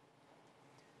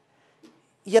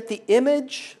 Yet the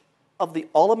image of the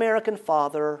all-American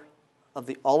father, of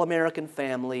the all-American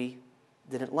family,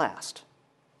 didn't last.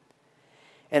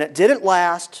 And it didn't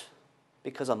last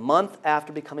because a month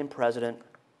after becoming president,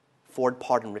 Ford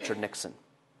pardoned Richard Nixon.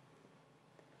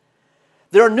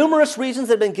 There are numerous reasons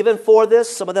that have been given for this,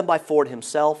 some of them by Ford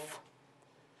himself.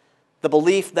 The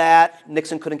belief that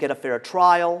Nixon couldn't get a fair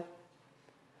trial,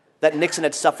 that Nixon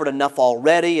had suffered enough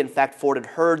already. In fact, Ford had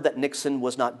heard that Nixon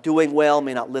was not doing well,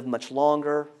 may not live much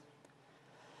longer.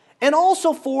 And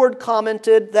also Ford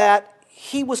commented that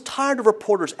he was tired of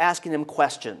reporters asking him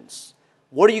questions.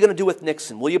 What are you going to do with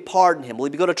Nixon? Will you pardon him?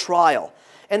 Will he go to trial?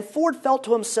 And Ford felt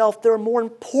to himself, there are more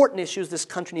important issues this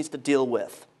country needs to deal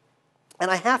with.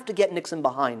 And I have to get Nixon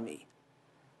behind me.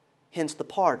 Hence the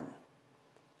pardon.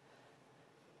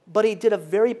 But he did a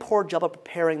very poor job of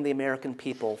preparing the American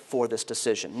people for this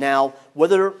decision. Now,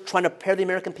 whether trying to prepare the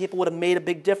American people would have made a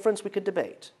big difference, we could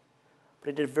debate. But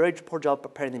he did a very poor job of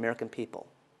preparing the American people.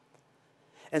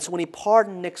 And so when he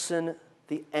pardoned Nixon,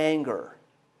 the anger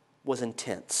was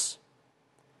intense.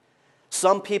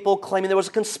 Some people claiming there was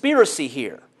a conspiracy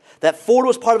here, that Ford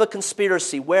was part of a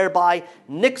conspiracy whereby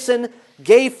Nixon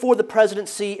gave Ford the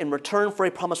presidency in return for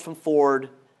a promise from Ford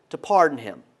to pardon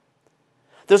him.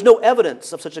 There's no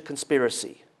evidence of such a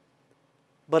conspiracy,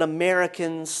 but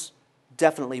Americans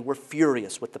definitely were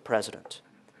furious with the president.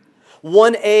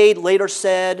 One aide later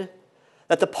said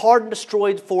that the pardon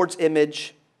destroyed Ford's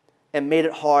image and made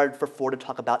it hard for Ford to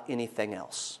talk about anything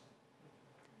else.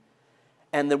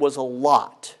 And there was a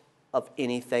lot of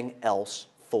anything else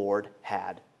Ford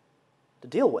had to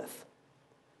deal with.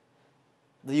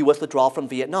 The U.S. withdrawal from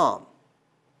Vietnam.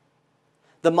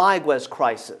 The Maiguez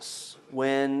crisis,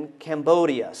 when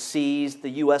Cambodia seized the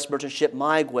U.S. merchant ship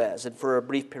Maiguez and for a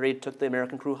brief period took the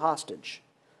American crew hostage.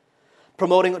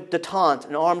 Promoting détente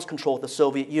and arms control with the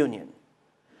Soviet Union.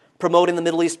 Promoting the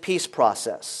Middle East peace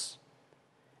process.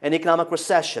 An economic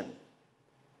recession.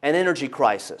 An energy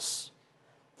crisis.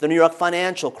 The New York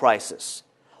financial crisis.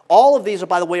 All of these,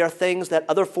 by the way, are things that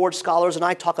other Ford scholars and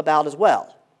I talk about as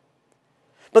well.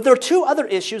 But there are 2 other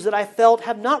issues that I felt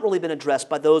have not really been addressed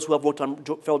by those who have worked on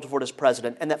Gerald Ford as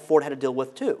president and that Ford had to deal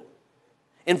with too.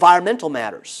 Environmental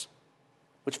matters,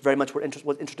 which very much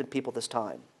interested people at this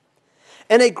time.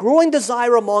 and a growing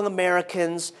desire among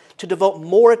Americans to devote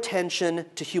more attention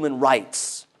to human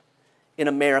rights in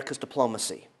America's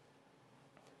diplomacy.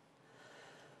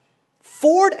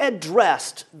 Ford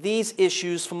addressed these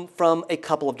issues from a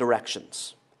couple of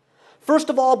directions. First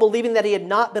of all, believing that he had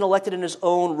not been elected in his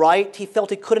own right, he felt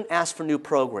he couldn't ask for new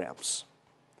programs.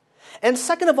 And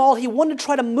second of all, he wanted to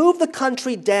try to move the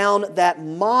country down that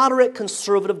moderate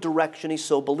conservative direction he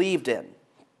so believed in.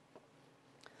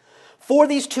 For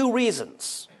these two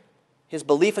reasons, his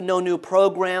belief in no new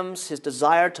programs, his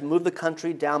desire to move the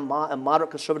country down a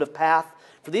moderate conservative path,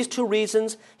 for these two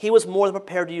reasons, he was more than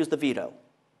prepared to use the veto.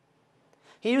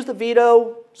 He used the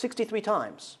veto 63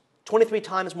 times, 23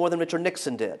 times more than Richard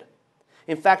Nixon did.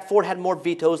 In fact, Ford had more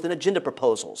vetoes than agenda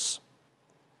proposals.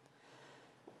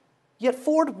 Yet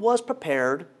Ford was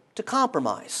prepared to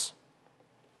compromise.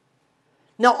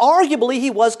 Now, arguably, he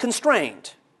was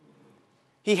constrained.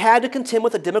 He had to contend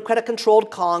with a Democratic-controlled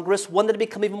Congress, one that had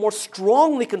become even more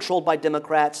strongly controlled by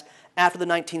Democrats after the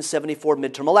 1974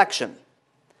 midterm election.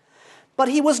 But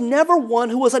he was never one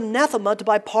who was anathema to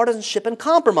bipartisanship and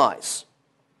compromise.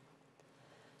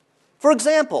 For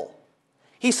example,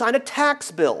 he signed a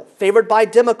tax bill favored by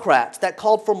Democrats that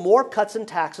called for more cuts in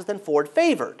taxes than Ford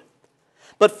favored.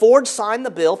 But Ford signed the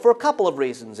bill for a couple of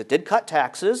reasons. It did cut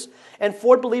taxes, and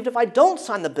Ford believed if I don't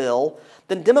sign the bill,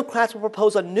 then Democrats will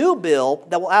propose a new bill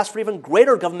that will ask for even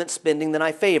greater government spending than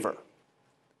I favor.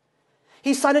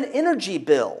 He signed an energy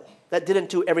bill that didn't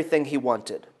do everything he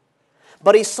wanted.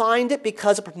 But he signed it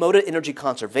because it promoted energy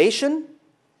conservation,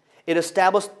 it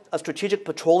established a strategic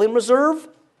petroleum reserve,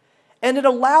 and it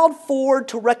allowed Ford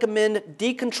to recommend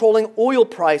decontrolling oil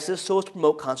prices so as to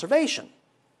promote conservation.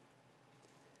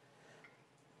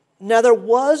 Now, there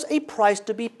was a price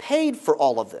to be paid for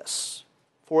all of this,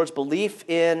 Ford's belief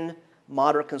in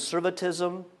moderate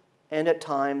conservatism and at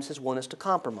times his willingness to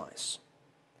compromise.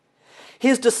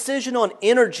 His decision on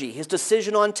energy, his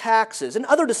decision on taxes, and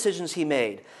other decisions he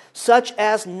made, such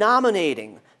as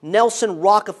nominating Nelson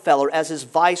Rockefeller as his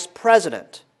vice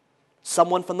president,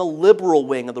 someone from the liberal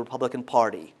wing of the Republican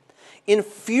Party,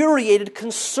 infuriated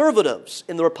conservatives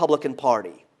in the Republican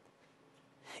Party.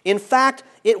 In fact,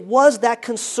 it was that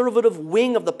conservative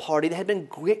wing of the party that had been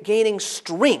gaining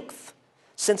strength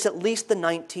since at least the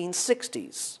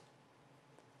 1960s.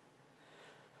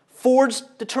 Ford's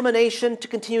determination to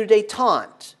continue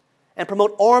détente and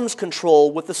promote arms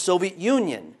control with the Soviet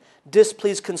Union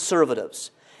displeased conservatives,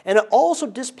 and it also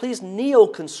displeased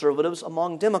neoconservatives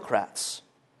among Democrats.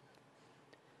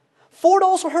 Ford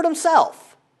also hurt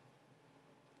himself.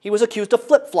 He was accused of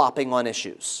flip-flopping on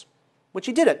issues, which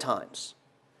he did at times.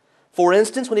 For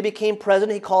instance, when he became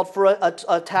president, he called for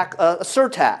a tax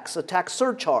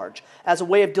surcharge, as a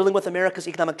way of dealing with America's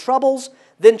economic troubles,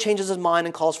 then changes his mind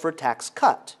and calls for a tax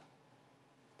cut.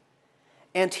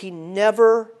 And he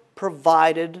never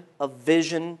provided a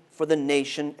vision for the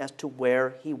nation as to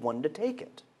where he wanted to take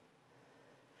it.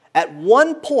 At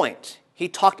one point, he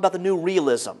talked about the new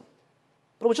realism,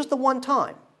 but it was just the one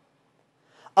time.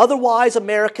 Otherwise,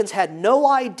 Americans had no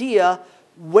idea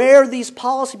where these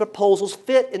policy proposals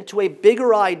fit into a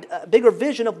bigger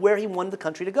vision of where he wanted the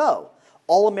country to go.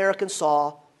 All Americans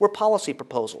saw were policy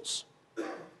proposals.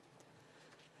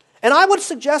 And I would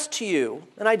suggest to you,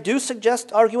 and I do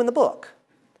argue in the book,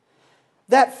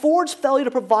 that Ford's failure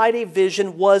to provide a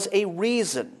vision was a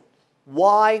reason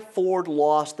why Ford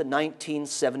lost the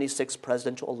 1976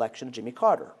 presidential election to Jimmy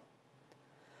Carter.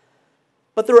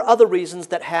 But there are other reasons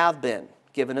that have been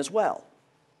given as well.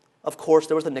 Of course,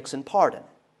 there was the Nixon pardon.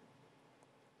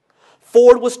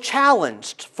 Ford was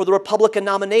challenged for the Republican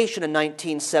nomination in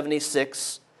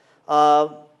 1976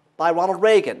 by Ronald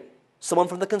Reagan, someone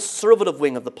from the conservative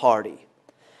wing of the party.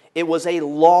 It was a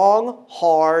long,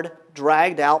 hard,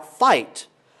 dragged-out fight,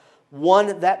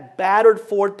 one that battered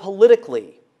Ford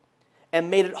politically and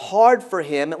made it hard for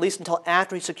him, at least until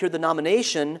after he secured the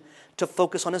nomination, to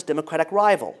focus on his Democratic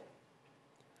rival.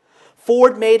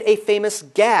 Ford made a famous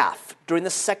gaffe during the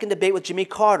second debate with Jimmy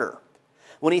Carter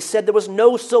when he said there was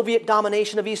no Soviet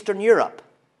domination of Eastern Europe.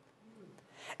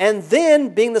 And then,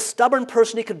 being the stubborn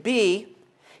person he could be,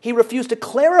 he refused to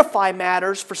clarify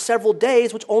matters for several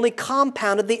days, which only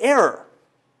compounded the error.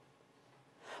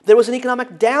 There was an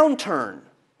economic downturn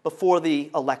before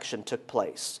the election took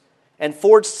place, and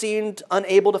Ford seemed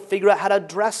unable to figure out how to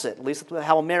address it, at least that's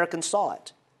how Americans saw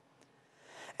it.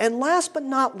 And last but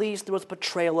not least, there was a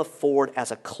portrayal of Ford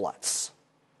as a klutz.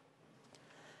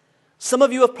 Some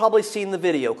of you have probably seen the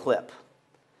video clip.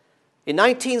 In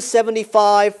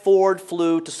 1975, Ford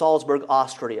flew to Salzburg,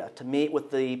 Austria, to meet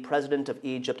with the president of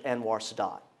Egypt, Anwar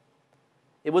Sadat.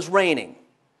 It was raining.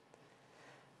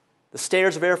 The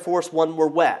stairs of Air Force One were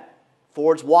wet.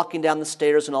 Ford's walking down the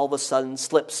stairs and all of a sudden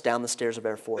slips down the stairs of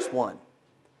Air Force One.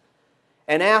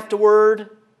 And afterward,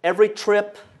 every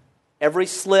trip, every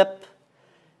slip,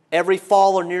 every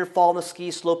fall or near fall on the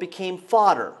ski slope became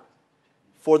fodder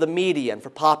for the media and for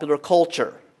popular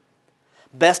culture.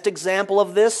 Best example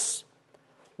of this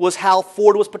was how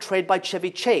Ford was portrayed by Chevy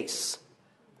Chase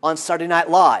on Saturday Night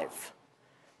Live.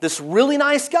 This really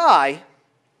nice guy,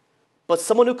 but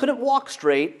someone who couldn't walk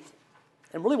straight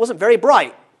and really wasn't very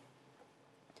bright.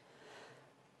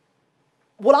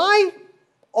 What I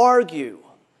argue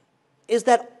is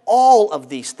that all of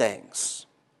these things,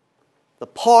 the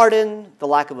pardon, the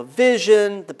lack of a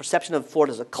vision, the perception of Ford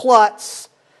as a klutz,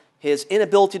 his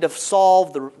inability to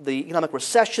solve the economic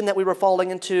recession that we were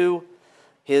falling into,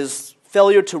 his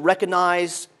failure to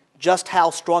recognize just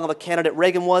how strong of a candidate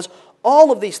Reagan was,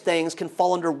 all of these things can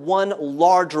fall under one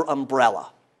larger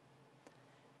umbrella,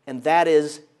 and that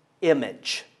is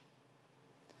image.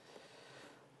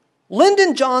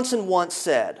 Lyndon Johnson once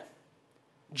said,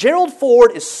 "Gerald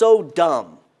Ford is so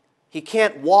dumb, he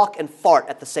can't walk and fart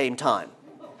at the same time."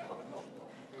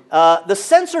 The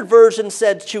censored version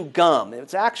said chew gum.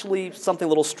 It's actually something a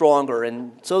little stronger,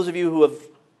 and those of you who have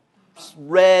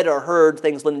read or heard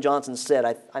things Lyndon Johnson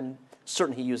said, I'm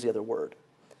certain he used the other word.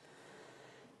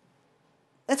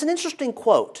 That's an interesting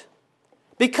quote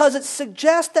because it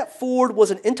suggests that Ford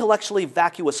was an intellectually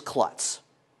vacuous klutz.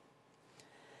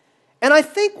 And I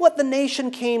think what the nation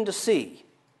came to see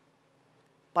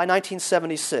by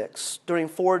 1976,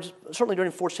 certainly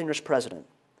during Ford's tenure as president,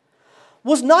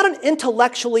 was not an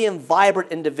intellectually and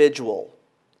vibrant individual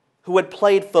who had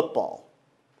played football,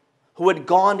 who had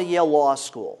gone to Yale Law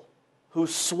School, who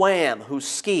swam, who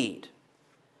skied,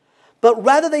 but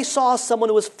rather they saw someone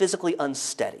who was physically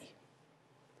unsteady.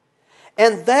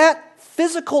 And that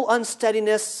physical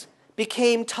unsteadiness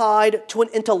became tied to an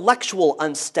intellectual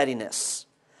unsteadiness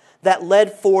that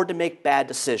led Ford to make bad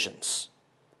decisions.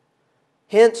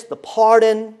 Hence, the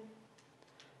pardon,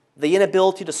 the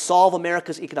inability to solve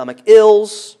America's economic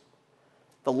ills,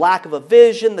 the lack of a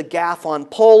vision, the gaffe on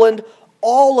Poland,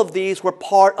 all of these were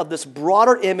part of this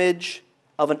broader image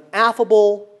of an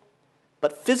affable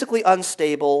but physically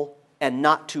unstable and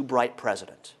not too bright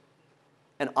president.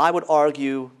 And I would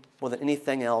argue, more than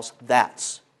anything else,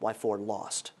 that's why Ford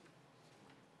lost.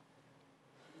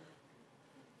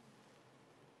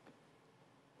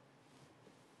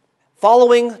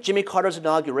 Following Jimmy Carter's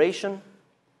inauguration,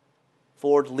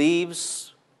 Ford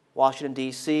leaves Washington,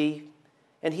 D.C.,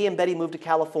 and he and Betty moved to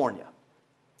California.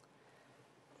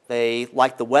 They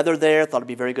liked the weather there, thought it would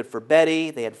be very good for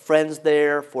Betty. They had friends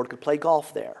there. Ford could play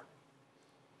golf there.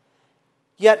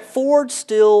 Yet Ford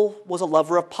still was a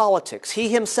lover of politics. He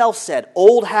himself said,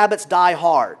 "Old habits die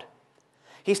hard."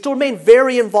 He still remained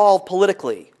very involved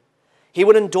politically. He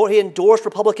endorsed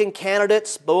Republican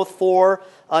candidates both for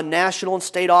national and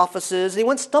state offices, and he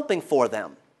went stumping for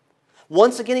them.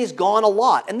 Once again, he's gone a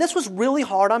lot. And this was really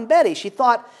hard on Betty. She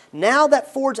thought, now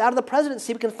that Ford's out of the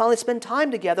presidency, we can finally spend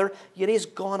time together, yet he's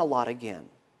gone a lot again.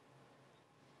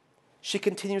 She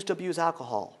continues to abuse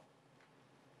alcohol.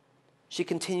 She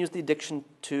continues the addiction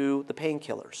to the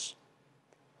painkillers.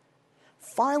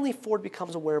 Finally, Ford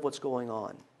becomes aware of what's going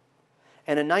on.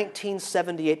 And in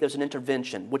 1978, there's an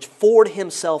intervention, which Ford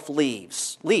himself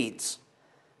leads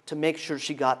to make sure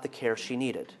she got the care she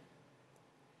needed.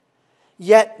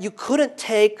 Yet, you couldn't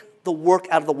take the work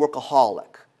out of the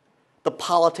workaholic, the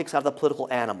politics out of the political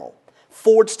animal.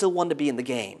 Ford still wanted to be in the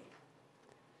game.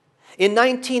 In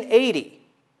 1980,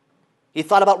 he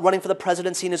thought about running for the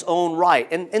presidency in his own right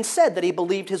and said that he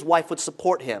believed his wife would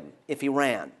support him if he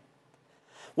ran.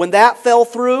 When that fell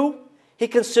through, he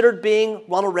considered being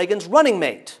Ronald Reagan's running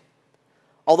mate,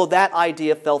 although that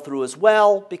idea fell through as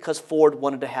well because Ford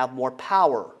wanted to have more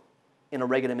power in a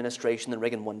Reagan administration than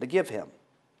Reagan wanted to give him.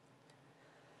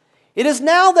 It is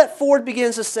now that Ford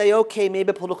begins to say, okay, maybe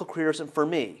a political career isn't for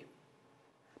me.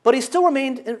 But he still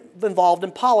remained involved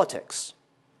in politics.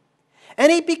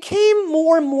 And he became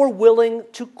more and more willing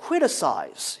to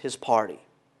criticize his party.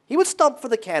 He would stump for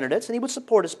the candidates and he would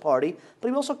support his party, but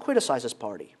he would also criticize his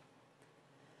party.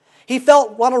 He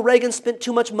felt Ronald Reagan spent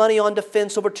too much money on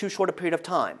defense over too short a period of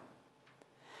time.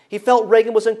 He felt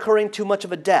Reagan was incurring too much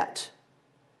of a debt.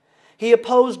 He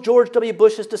opposed George W.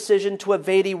 Bush's decision to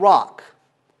invade Iraq.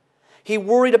 He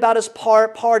worried about his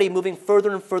party moving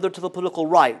further and further to the political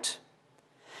right.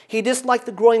 He disliked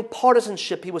the growing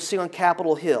partisanship he was seeing on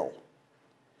Capitol Hill.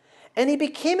 And he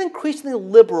became increasingly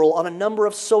liberal on a number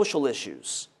of social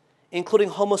issues, including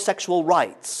homosexual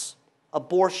rights,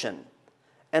 abortion,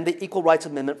 and the Equal Rights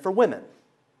Amendment for women.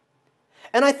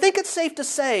 And I think it's safe to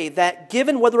say that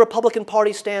given where the Republican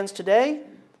Party stands today,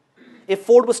 if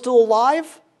Ford was still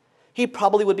alive, he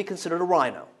probably would be considered a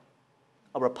rhino,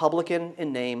 a Republican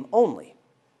in name only.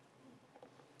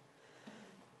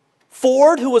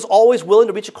 Ford, who was always willing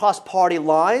to reach across party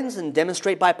lines and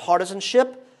demonstrate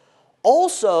bipartisanship,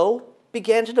 also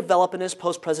began to develop in his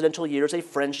post-presidential years a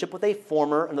friendship with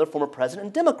another former president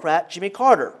and Democrat, Jimmy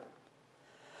Carter.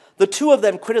 The two of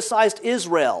them criticized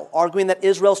Israel, arguing that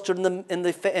Israel stood in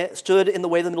the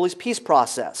way of the Middle East peace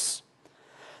process.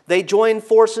 They joined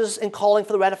forces in calling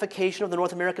for the ratification of the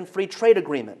North American Free Trade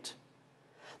Agreement.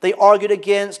 They argued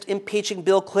against impeaching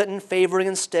Bill Clinton, favoring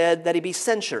instead that he be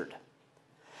censured.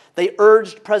 They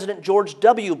urged President George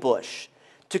W. Bush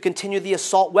to continue the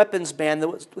assault weapons ban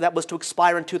that was to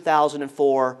expire in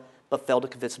 2004, but failed to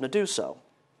convince him to do so.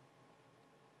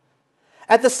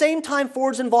 At the same time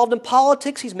Ford's involved in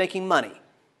politics, he's making money.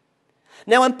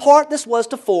 Now, in part, this was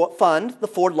to fund the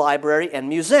Ford Library and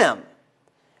Museum.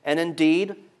 And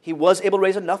indeed, he was able to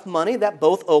raise enough money that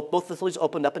both facilities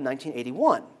opened up in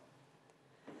 1981.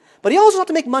 But he also had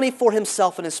to make money for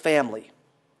himself and his family.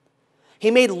 He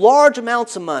made large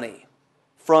amounts of money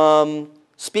from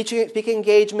speaking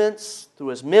engagements, through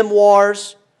his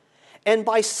memoirs, and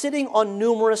by sitting on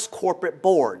numerous corporate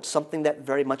boards, something that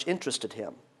very much interested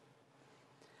him.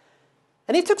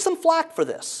 And he took some flack for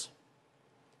this.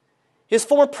 His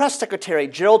former press secretary,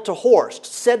 Gerald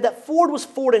said that Ford was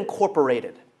Ford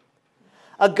Incorporated,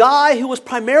 a guy who was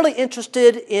primarily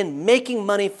interested in making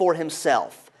money for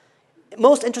himself,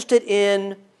 most interested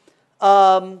in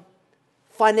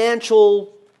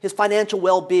his financial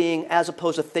well-being as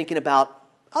opposed to thinking about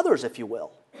others, if you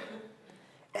will.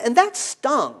 And that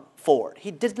stung Ford.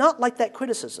 He did not like that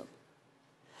criticism.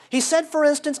 He said, for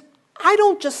instance, I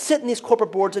don't just sit in these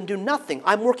corporate boards and do nothing.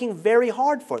 I'm working very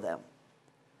hard for them.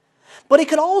 But he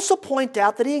could also point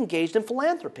out that he engaged in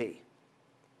philanthropy.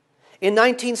 In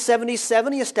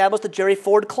 1977, he established the Jerry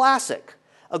Ford Classic,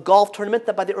 a golf tournament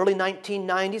that by the early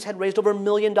 1990s had raised over $1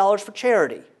 million for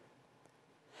charity.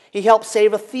 He helped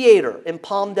save a theater in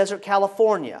Palm Desert,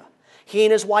 California. He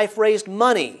and his wife raised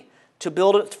money to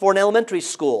build it for an elementary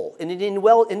school in Indian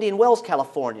Wells,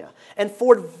 California. And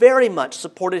Ford very much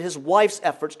supported his wife's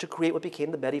efforts to create what became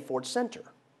the Betty Ford Center.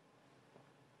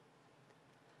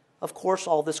 Of course,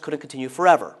 all this couldn't continue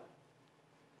forever.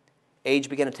 Age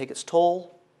began to take its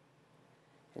toll,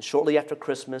 and shortly after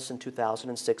Christmas in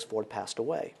 2006, Ford passed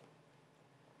away.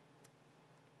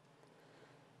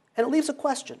 And it leaves a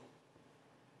question.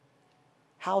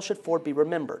 How should Ford be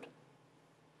remembered?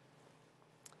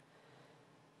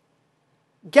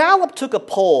 Gallup took a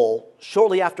poll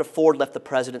shortly after Ford left the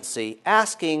presidency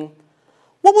asking,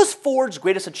 what was Ford's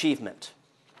greatest achievement?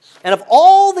 And of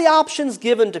all the options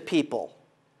given to people,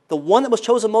 the one that was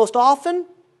chosen most often,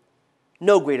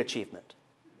 no great achievement.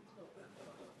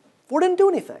 Ford didn't do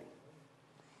anything.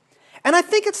 And I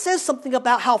think it says something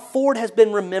about how Ford has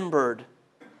been remembered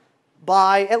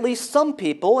by at least some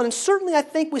people, and certainly I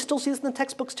think we still see this in the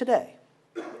textbooks today.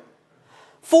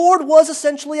 Ford was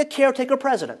essentially a caretaker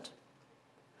president,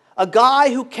 a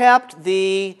guy who kept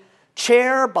the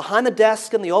chair behind the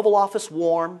desk in the Oval Office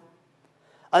warm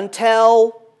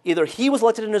until either he was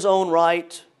elected in his own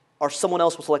right or someone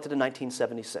else was elected in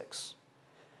 1976.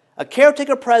 A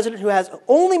caretaker president who has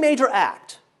only major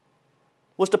act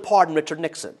was to pardon Richard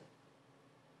Nixon.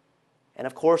 And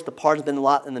of course, the pardon's been a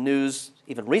lot in the news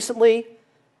even recently,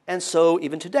 and so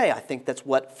even today, I think that's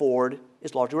what Ford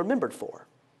is largely remembered for.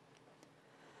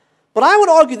 But I would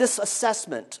argue this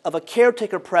assessment of a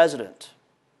caretaker president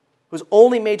whose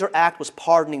only major act was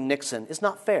pardoning Nixon is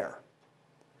not fair.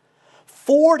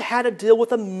 Ford had to deal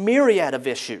with a myriad of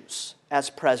issues as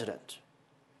president,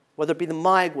 whether it be the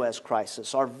Mayaguez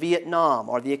crisis, or Vietnam,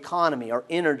 or the economy, or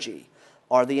energy,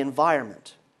 or the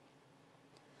environment.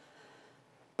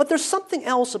 But there's something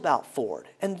else about Ford,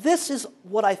 and this is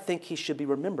what I think he should be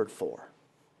remembered for: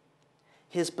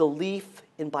 his belief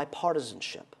in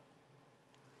bipartisanship.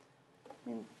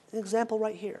 An example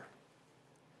right here.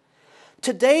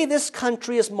 Today, this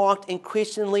country is marked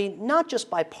increasingly not just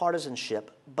by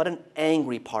partisanship, but an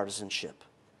angry partisanship.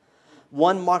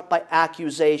 One marked by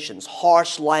accusations,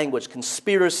 harsh language,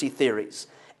 conspiracy theories,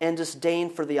 and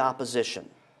disdain for the opposition.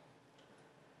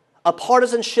 A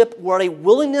partisanship where a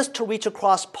willingness to reach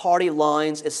across party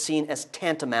lines is seen as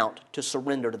tantamount to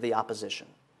surrender to the opposition.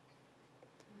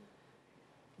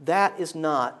 That is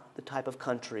not the type of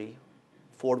country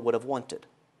Ford would have wanted.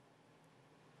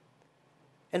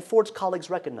 And Ford's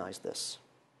colleagues recognize this.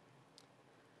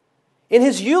 In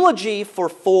his eulogy for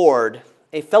Ford,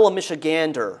 a fellow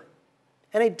Michigander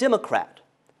and a Democrat,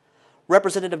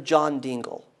 Representative John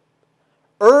Dingell,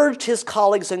 urged his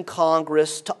colleagues in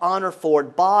Congress to honor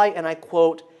Ford by, and I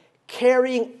quote,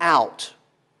 carrying out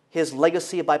his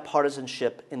legacy of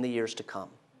bipartisanship in the years to come.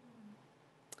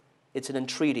 It's an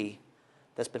entreaty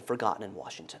that's been forgotten in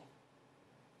Washington.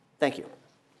 Thank you.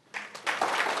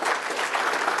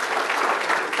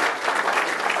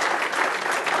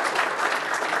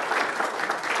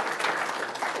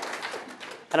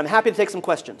 And I'm happy to take some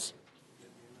questions.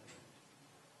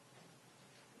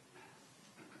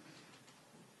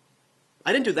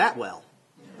 I didn't do that well.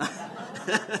 We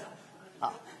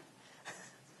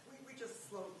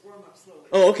just warm up slowly.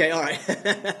 Oh, okay, all right.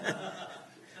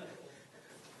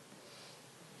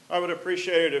 I would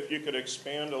appreciate it if you could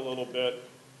expand a little bit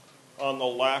on the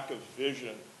lack of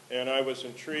vision. And I was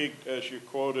intrigued, as you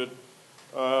quoted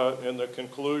in the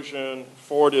conclusion,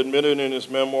 Ford admitted in his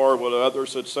memoir what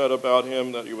others had said about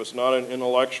him, that he was not an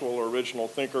intellectual or original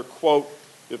thinker. Quote,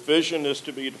 if vision is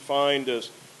to be defined as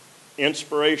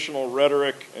inspirational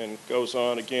rhetoric, and goes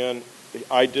on again,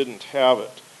 I didn't have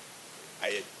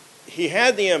it. He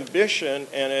had the ambition,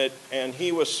 and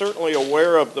he was certainly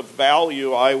aware of the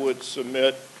value, I would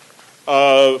submit,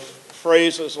 of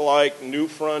phrases like new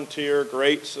frontier,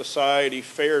 great society,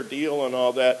 fair deal, and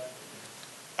all that.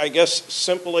 I guess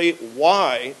simply,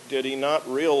 why did he not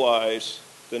realize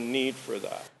the need for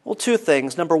that? Well, two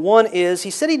things. Number one is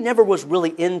he said he never was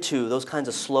really into those kinds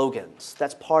of slogans.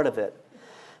 That's part of it.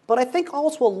 But I think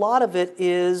also a lot of it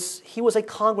is he was a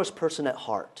congressperson at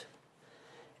heart.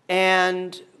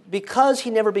 And because he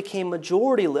never became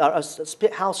majority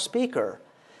House Speaker,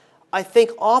 I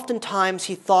think oftentimes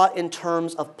he thought in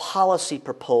terms of policy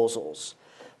proposals.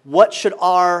 What should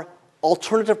our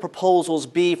alternative proposals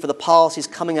be for the policies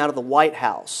coming out of the White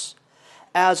House,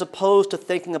 as opposed to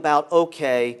thinking about,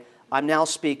 okay, I'm now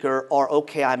Speaker, or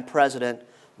okay, I'm President,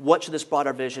 what should this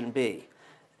broader vision be?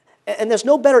 And there's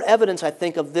no better evidence, I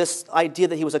think, of this idea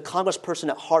that he was a congressperson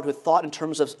at heart who thought in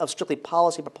terms of strictly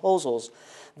policy proposals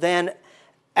than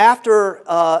after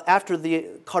the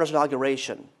Carter's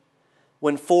inauguration,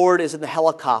 when Ford is in the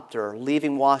helicopter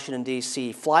leaving Washington,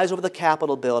 D.C., flies over the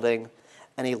Capitol building,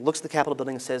 and he looks at the Capitol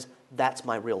building and says, that's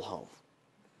my real home.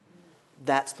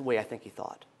 That's the way I think he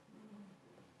thought.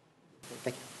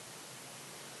 Thank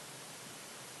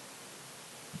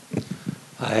you.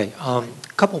 Hi. A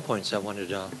couple points I wanted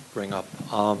to bring up.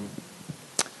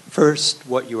 First,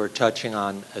 what you were touching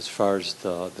on as far as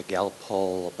the Gallup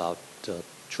poll about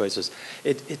choices,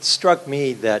 it struck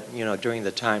me that, you know, during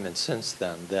the time and since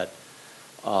then that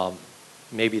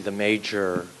maybe the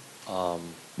major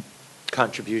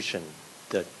contribution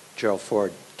that Gerald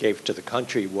Ford gave to the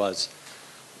country was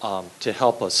to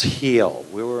help us heal.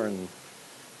 We were in,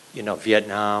 you know,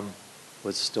 Vietnam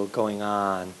was still going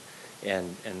on,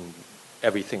 and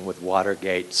everything with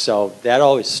Watergate. So that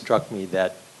always struck me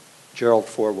that Gerald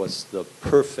Ford was the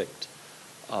perfect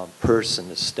person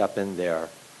to step in there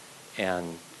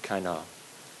and kind of,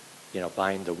 you know,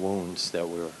 bind the wounds that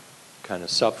we're kind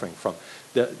of suffering from.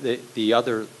 The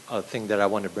other thing that I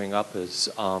want to bring up is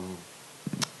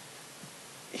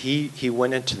he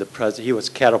went into the president. He was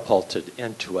catapulted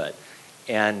into it,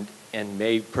 and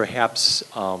perhaps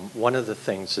one of the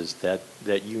things is that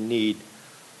you need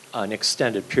an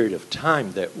extended period of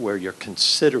time where you're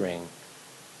considering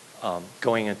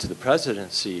going into the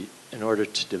presidency in order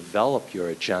to develop your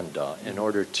agenda, in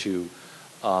order to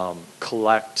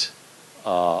collect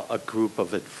a group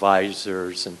of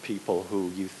advisors and people who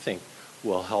you think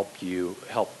will help you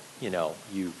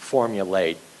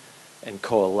formulate and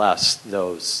coalesce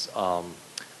those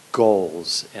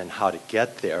goals and how to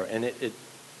get there. And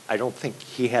I don't think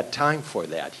he had time for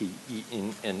that.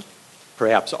 And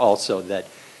perhaps also that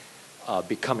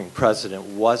becoming president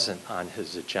wasn't on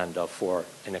his agenda for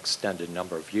an extended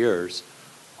number of years.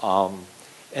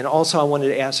 And also I wanted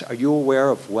to ask, are you aware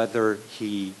of whether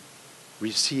he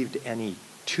received any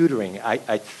tutoring?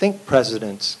 I think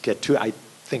presidents get tutoring. I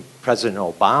think President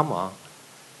Obama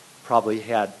probably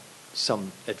had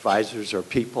some advisors or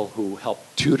people who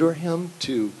helped tutor him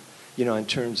to, you know, in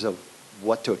terms of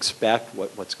what to expect,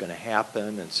 what's going to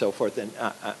happen, and so forth. And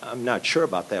I'm not sure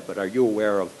about that, but are you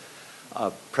aware of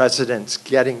presidents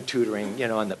getting tutoring, you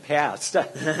know, in the past?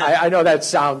 I know that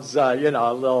sounds, you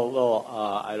know, a little,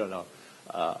 I don't know,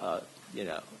 you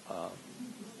know,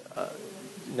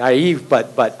 naive,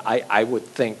 but I would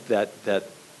think that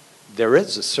there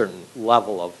is a certain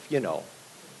level of, you know,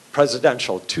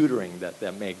 presidential tutoring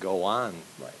that may go on.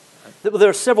 Right. There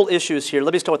are several issues here.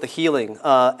 Let me start with the healing.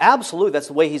 Absolutely, that's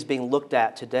the way he's being looked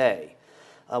at today.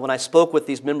 When I spoke with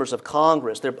these members of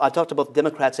Congress, I talked to both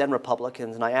Democrats and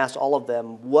Republicans, and I asked all of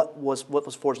them what was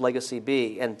Ford's legacy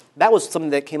be, and that was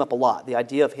something that came up a lot, the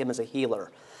idea of him as a healer.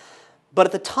 But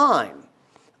at the time,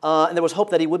 and there was hope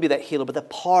that he would be that healer, but the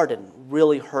pardon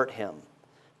really hurt him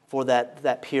for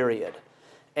that period.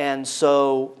 And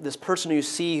so this person you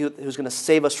see who's going to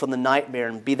save us from the nightmare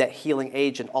and be that healing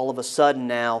agent, all of a sudden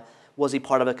now, was he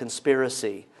part of a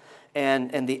conspiracy?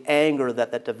 And the anger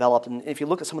that developed. And if you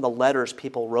look at some of the letters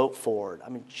people wrote Ford, I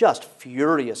mean, just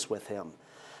furious with him.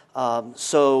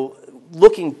 So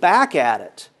looking back at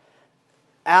it,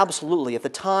 absolutely, at the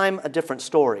time, a different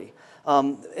story.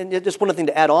 And just one thing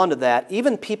to add on to that,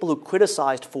 even people who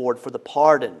criticized Ford for the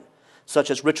pardon,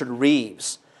 such as Richard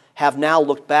Reeves, have now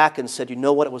looked back and said, you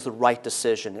know what, it was the right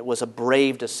decision. It was a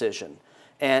brave decision.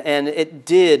 And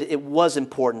it was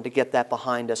important to get that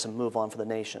behind us and move on for the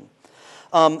nation.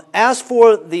 As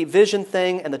for the vision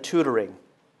thing and the tutoring,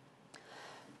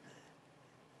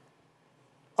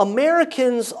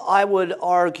 Americans, I would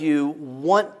argue,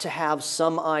 want to have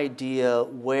some idea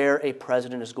where a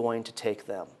president is going to take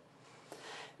them.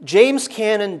 James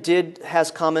Cannon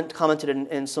has commented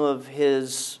in some of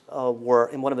his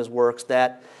work, in one of his works,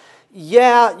 that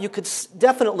yeah, you could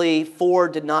definitely,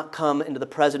 Ford did not come into the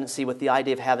presidency with the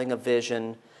idea of having a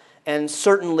vision, and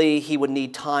certainly he would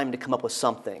need time to come up with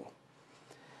something.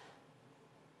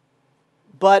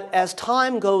 But as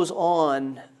time goes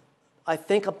on, I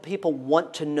think people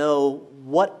want to know,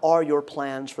 what are your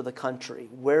plans for the country?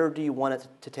 Where do you want it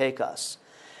to take us?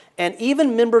 And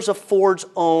even members of Ford's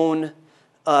own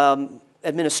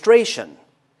administration,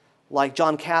 like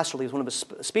John Casserly, who's one of his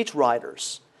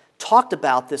speechwriters, talked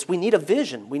about this. We need a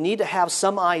vision. We need to have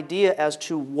some idea as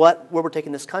to where we're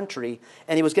taking this country.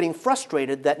 And he was getting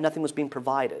frustrated that nothing was being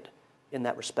provided in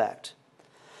that respect.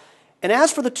 And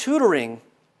as for the tutoring,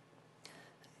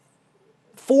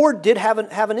 Ford did have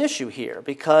an issue here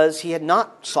because he had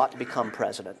not sought to become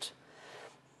president.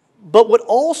 But what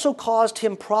also caused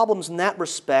him problems in that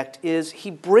respect is he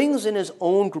brings in his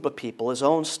own group of people, his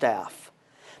own staff.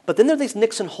 But then there are these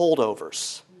Nixon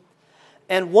holdovers.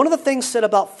 And one of the things said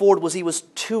about Ford was he was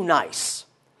too nice,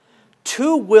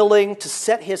 too willing to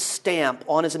set his stamp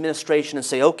on his administration and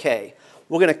say, okay,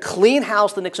 we're going to clean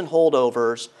house the Nixon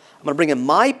holdovers. I'm going to bring in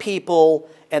my people,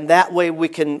 and that way we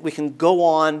can go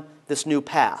on this new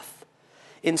path.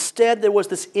 Instead, there was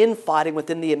this infighting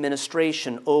within the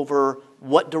administration over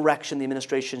what direction the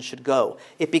administration should go.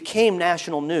 It became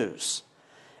national news.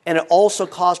 And it also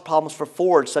caused problems for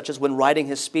Ford, such as when writing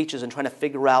his speeches and trying to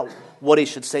figure out what he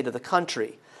should say to the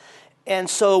country. And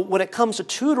so when it comes to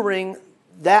tutoring,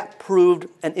 that proved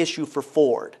an issue for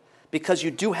Ford, because you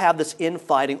do have this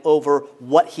infighting over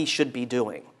what he should be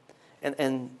doing,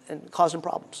 and causing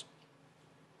problems.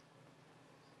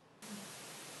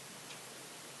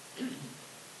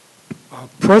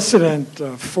 President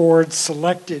Ford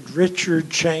selected Richard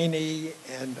Cheney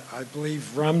and I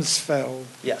believe Rumsfeld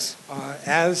Yes.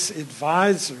 As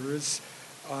advisors,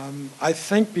 I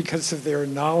think because of their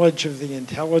knowledge of the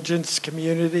intelligence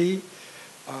community,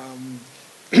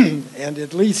 and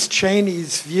at least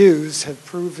Cheney's views have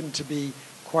proven to be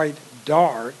quite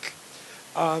dark.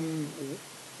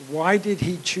 Why did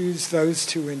he choose those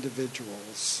two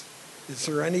individuals? Is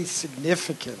there any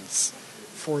significance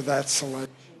for that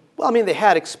selection? Well, I mean, they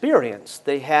had experience.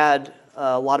 They had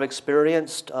a lot of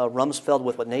experience. Rumsfeld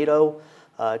with NATO.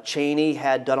 Cheney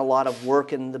had done a lot of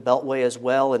work in the Beltway as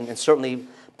well, and certainly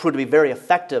proved to be very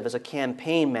effective as a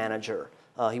campaign manager.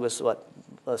 He was,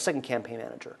 a second campaign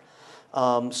manager.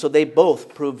 So they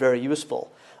both proved very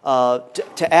useful.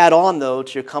 To add on, though,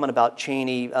 to your comment about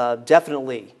Cheney,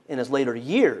 definitely in his later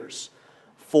years,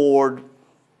 Ford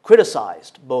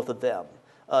criticized both of them,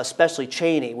 especially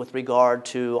Cheney with regard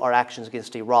to our actions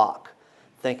against Iraq,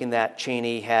 thinking that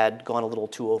Cheney had gone a little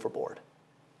too overboard.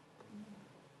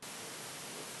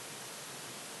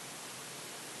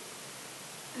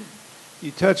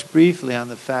 You touched briefly on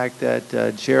the fact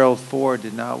that Gerald Ford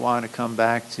did not want to come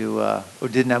back to, or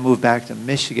did not move back to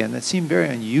Michigan. That seemed very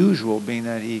unusual, being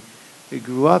that he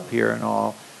grew up here and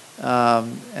all.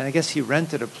 And I guess he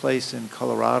rented a place in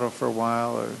Colorado for a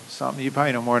while or something. You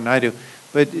probably know more than I do.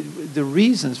 But the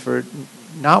reasons for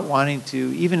not wanting to,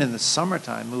 even in the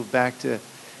summertime, move back to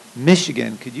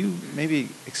Michigan, could you maybe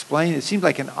explain? It seemed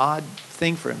like an odd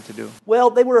thing for him to do. Well,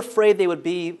 they were afraid they would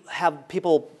have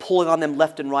people pulling on them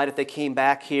left and right if they came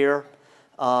back here.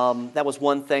 That was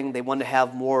one thing. They wanted to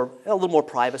have a little more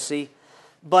privacy.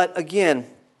 But again,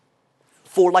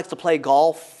 Ford likes to play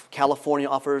golf. California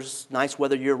offers nice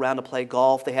weather year-round to play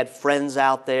golf. They had friends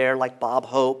out there like Bob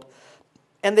Hope.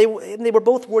 And they were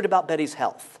both worried about Betty's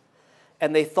health.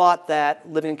 And they thought that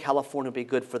living in California would be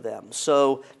good for them.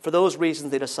 So for those reasons,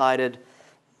 they decided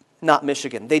not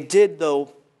Michigan. They did,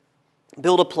 though,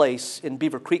 build a place in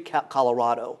Beaver Creek,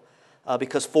 Colorado,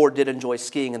 because Ford did enjoy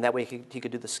skiing, and that way he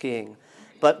could do the skiing.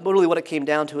 But really what it came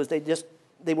down to is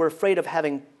they were afraid of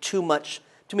having too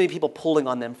many people pulling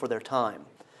on them for their time.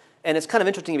 And it's kind of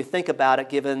interesting if you think about it,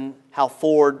 given how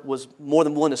Ford was more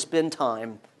than willing to spend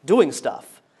time doing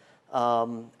stuff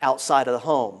outside of the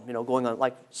home, going on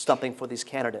like stumping for these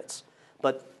candidates.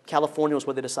 But California was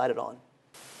what they decided on.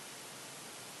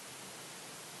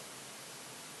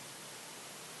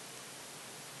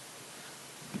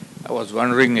 I was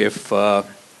wondering if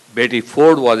Betty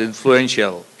Ford was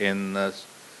influential in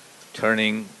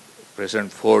turning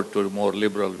President Ford to a more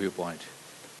liberal viewpoint.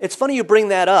 It's funny you bring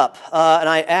that up, and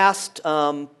I asked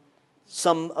I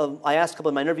asked a couple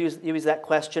of my interviewees that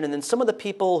question, and then some of the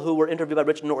people who were interviewed by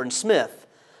Richard Norton Smith,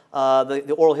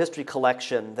 the oral history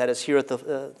collection that is here at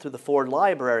through the Ford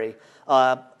Library,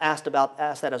 asked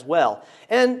that as well.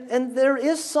 And there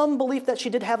is some belief that she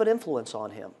did have an influence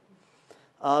on him,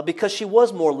 because she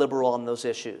was more liberal on those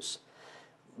issues.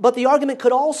 But the argument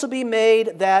could also be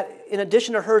made that in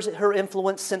addition to her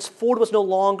influence, since Ford was no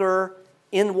longer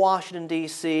in Washington,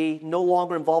 D.C., no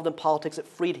longer involved in politics, it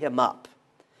freed him up.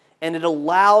 And it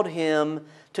allowed him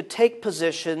to take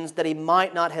positions that he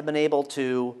might not have been able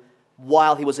to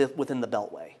while he was within the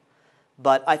Beltway.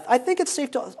 But I think it's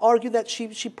safe to argue that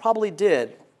she probably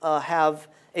did have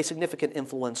a significant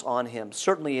influence on him,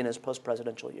 certainly in his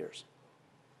post-presidential years.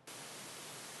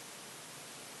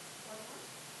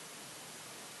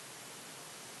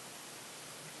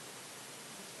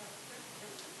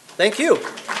 Thank you.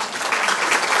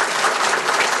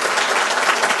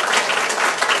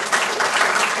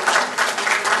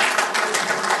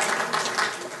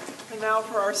 And now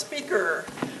for our speaker.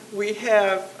 We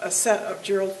have a set of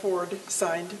Gerald Ford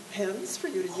signed pens for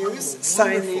you to use,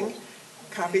 signing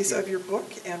copies of your book,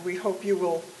 and we hope you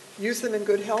will use them in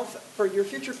good health for your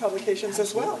future publications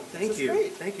as well. Thank you.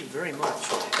 Great. Thank you very much.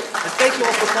 And thank you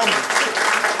all for coming.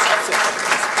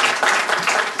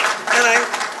 And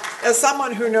as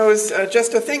someone who knows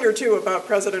just a thing or two about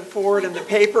President Ford and the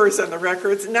papers and the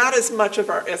records, not as much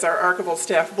as our archival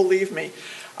staff, believe me,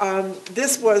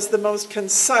 this was the most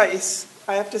concise,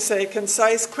 I have to say,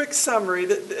 quick summary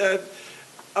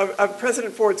of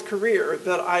President Ford's career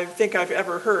that I think I've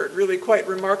ever heard. Really quite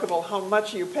remarkable how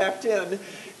much you packed in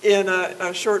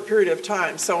a short period of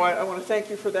time. So I want to thank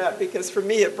you for that, because for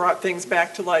me it brought things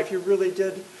back to life. You really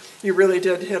did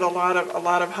hit a lot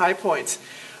of high points.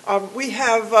 We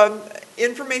have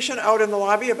information out in the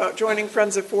lobby about joining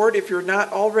Friends of Ford if you're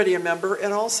not already a member,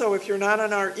 and also if you're not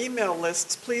on our email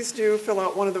lists, please do fill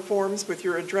out one of the forms with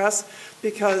your address,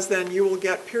 because then you will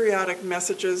get periodic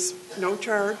messages, no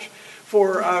charge,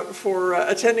 for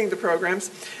attending the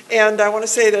programs. And I want to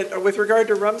say that with regard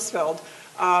to Rumsfeld,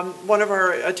 one of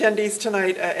our attendees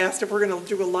tonight asked if we're going to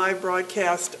do a live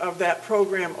broadcast of that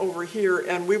program over here,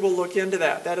 and we will look into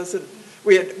that. That is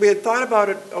we had thought about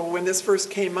it when this first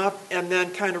came up and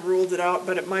then kind of ruled it out,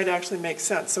 but it might actually make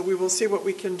sense. So we will see what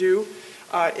we can do.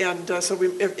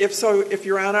 If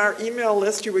you're on our email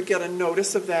list, you would get a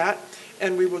notice of that,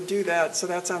 and we will do that. So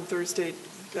that's on Thursday,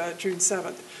 June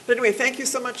 7th. But anyway, thank you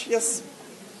so much. Yes?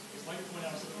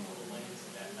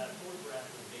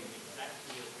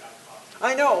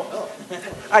 I know.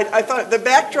 I thought the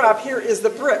backdrop here is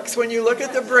the bricks. When you look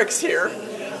at the bricks here,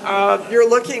 you're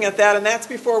looking at that, and that's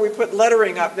before we put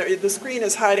lettering up. The screen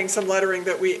is hiding some lettering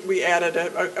that we added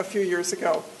a few years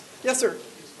ago. Yes, sir?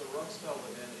 It's the Rumsfeld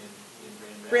event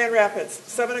in Grand Rapids,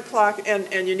 7 o'clock,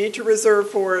 and you need to reserve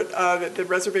for it. The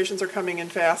reservations are coming in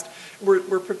fast.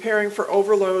 We're preparing for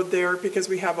overload there because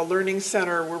we have a learning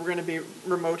center where we're going to be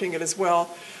remoting it as well.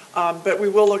 But we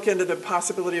will look into the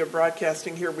possibility of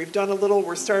broadcasting here. We've done a little,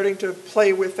 we're starting to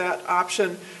play with that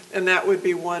option, and that would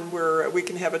be one where we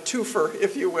can have a twofer,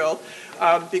 if you will,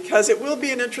 because it will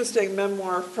be an interesting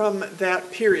memoir from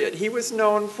that period. He was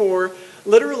known for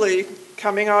literally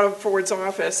coming out of Ford's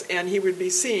office, and he would be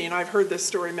seen, I've heard this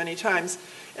story many times,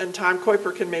 and Tom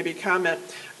Kuiper can maybe comment,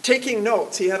 taking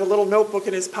notes. He had a little notebook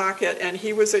in his pocket, and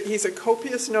he's a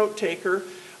copious note taker.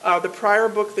 The prior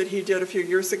book that he did a few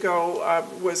years ago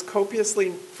was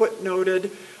copiously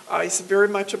footnoted. He's very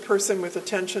much a person with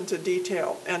attention to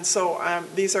detail. And so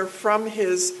these are from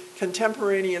his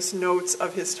contemporaneous notes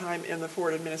of his time in the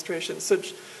Ford administration. So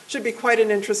it should be quite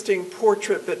an interesting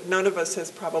portrait that none of us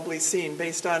has probably seen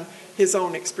based on his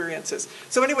own experiences.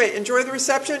 So anyway, enjoy the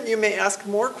reception. You may ask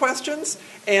more questions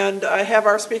and have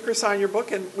our speaker sign your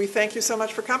book. And we thank you so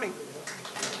much for coming.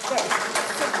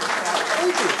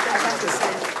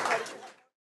 Thank you.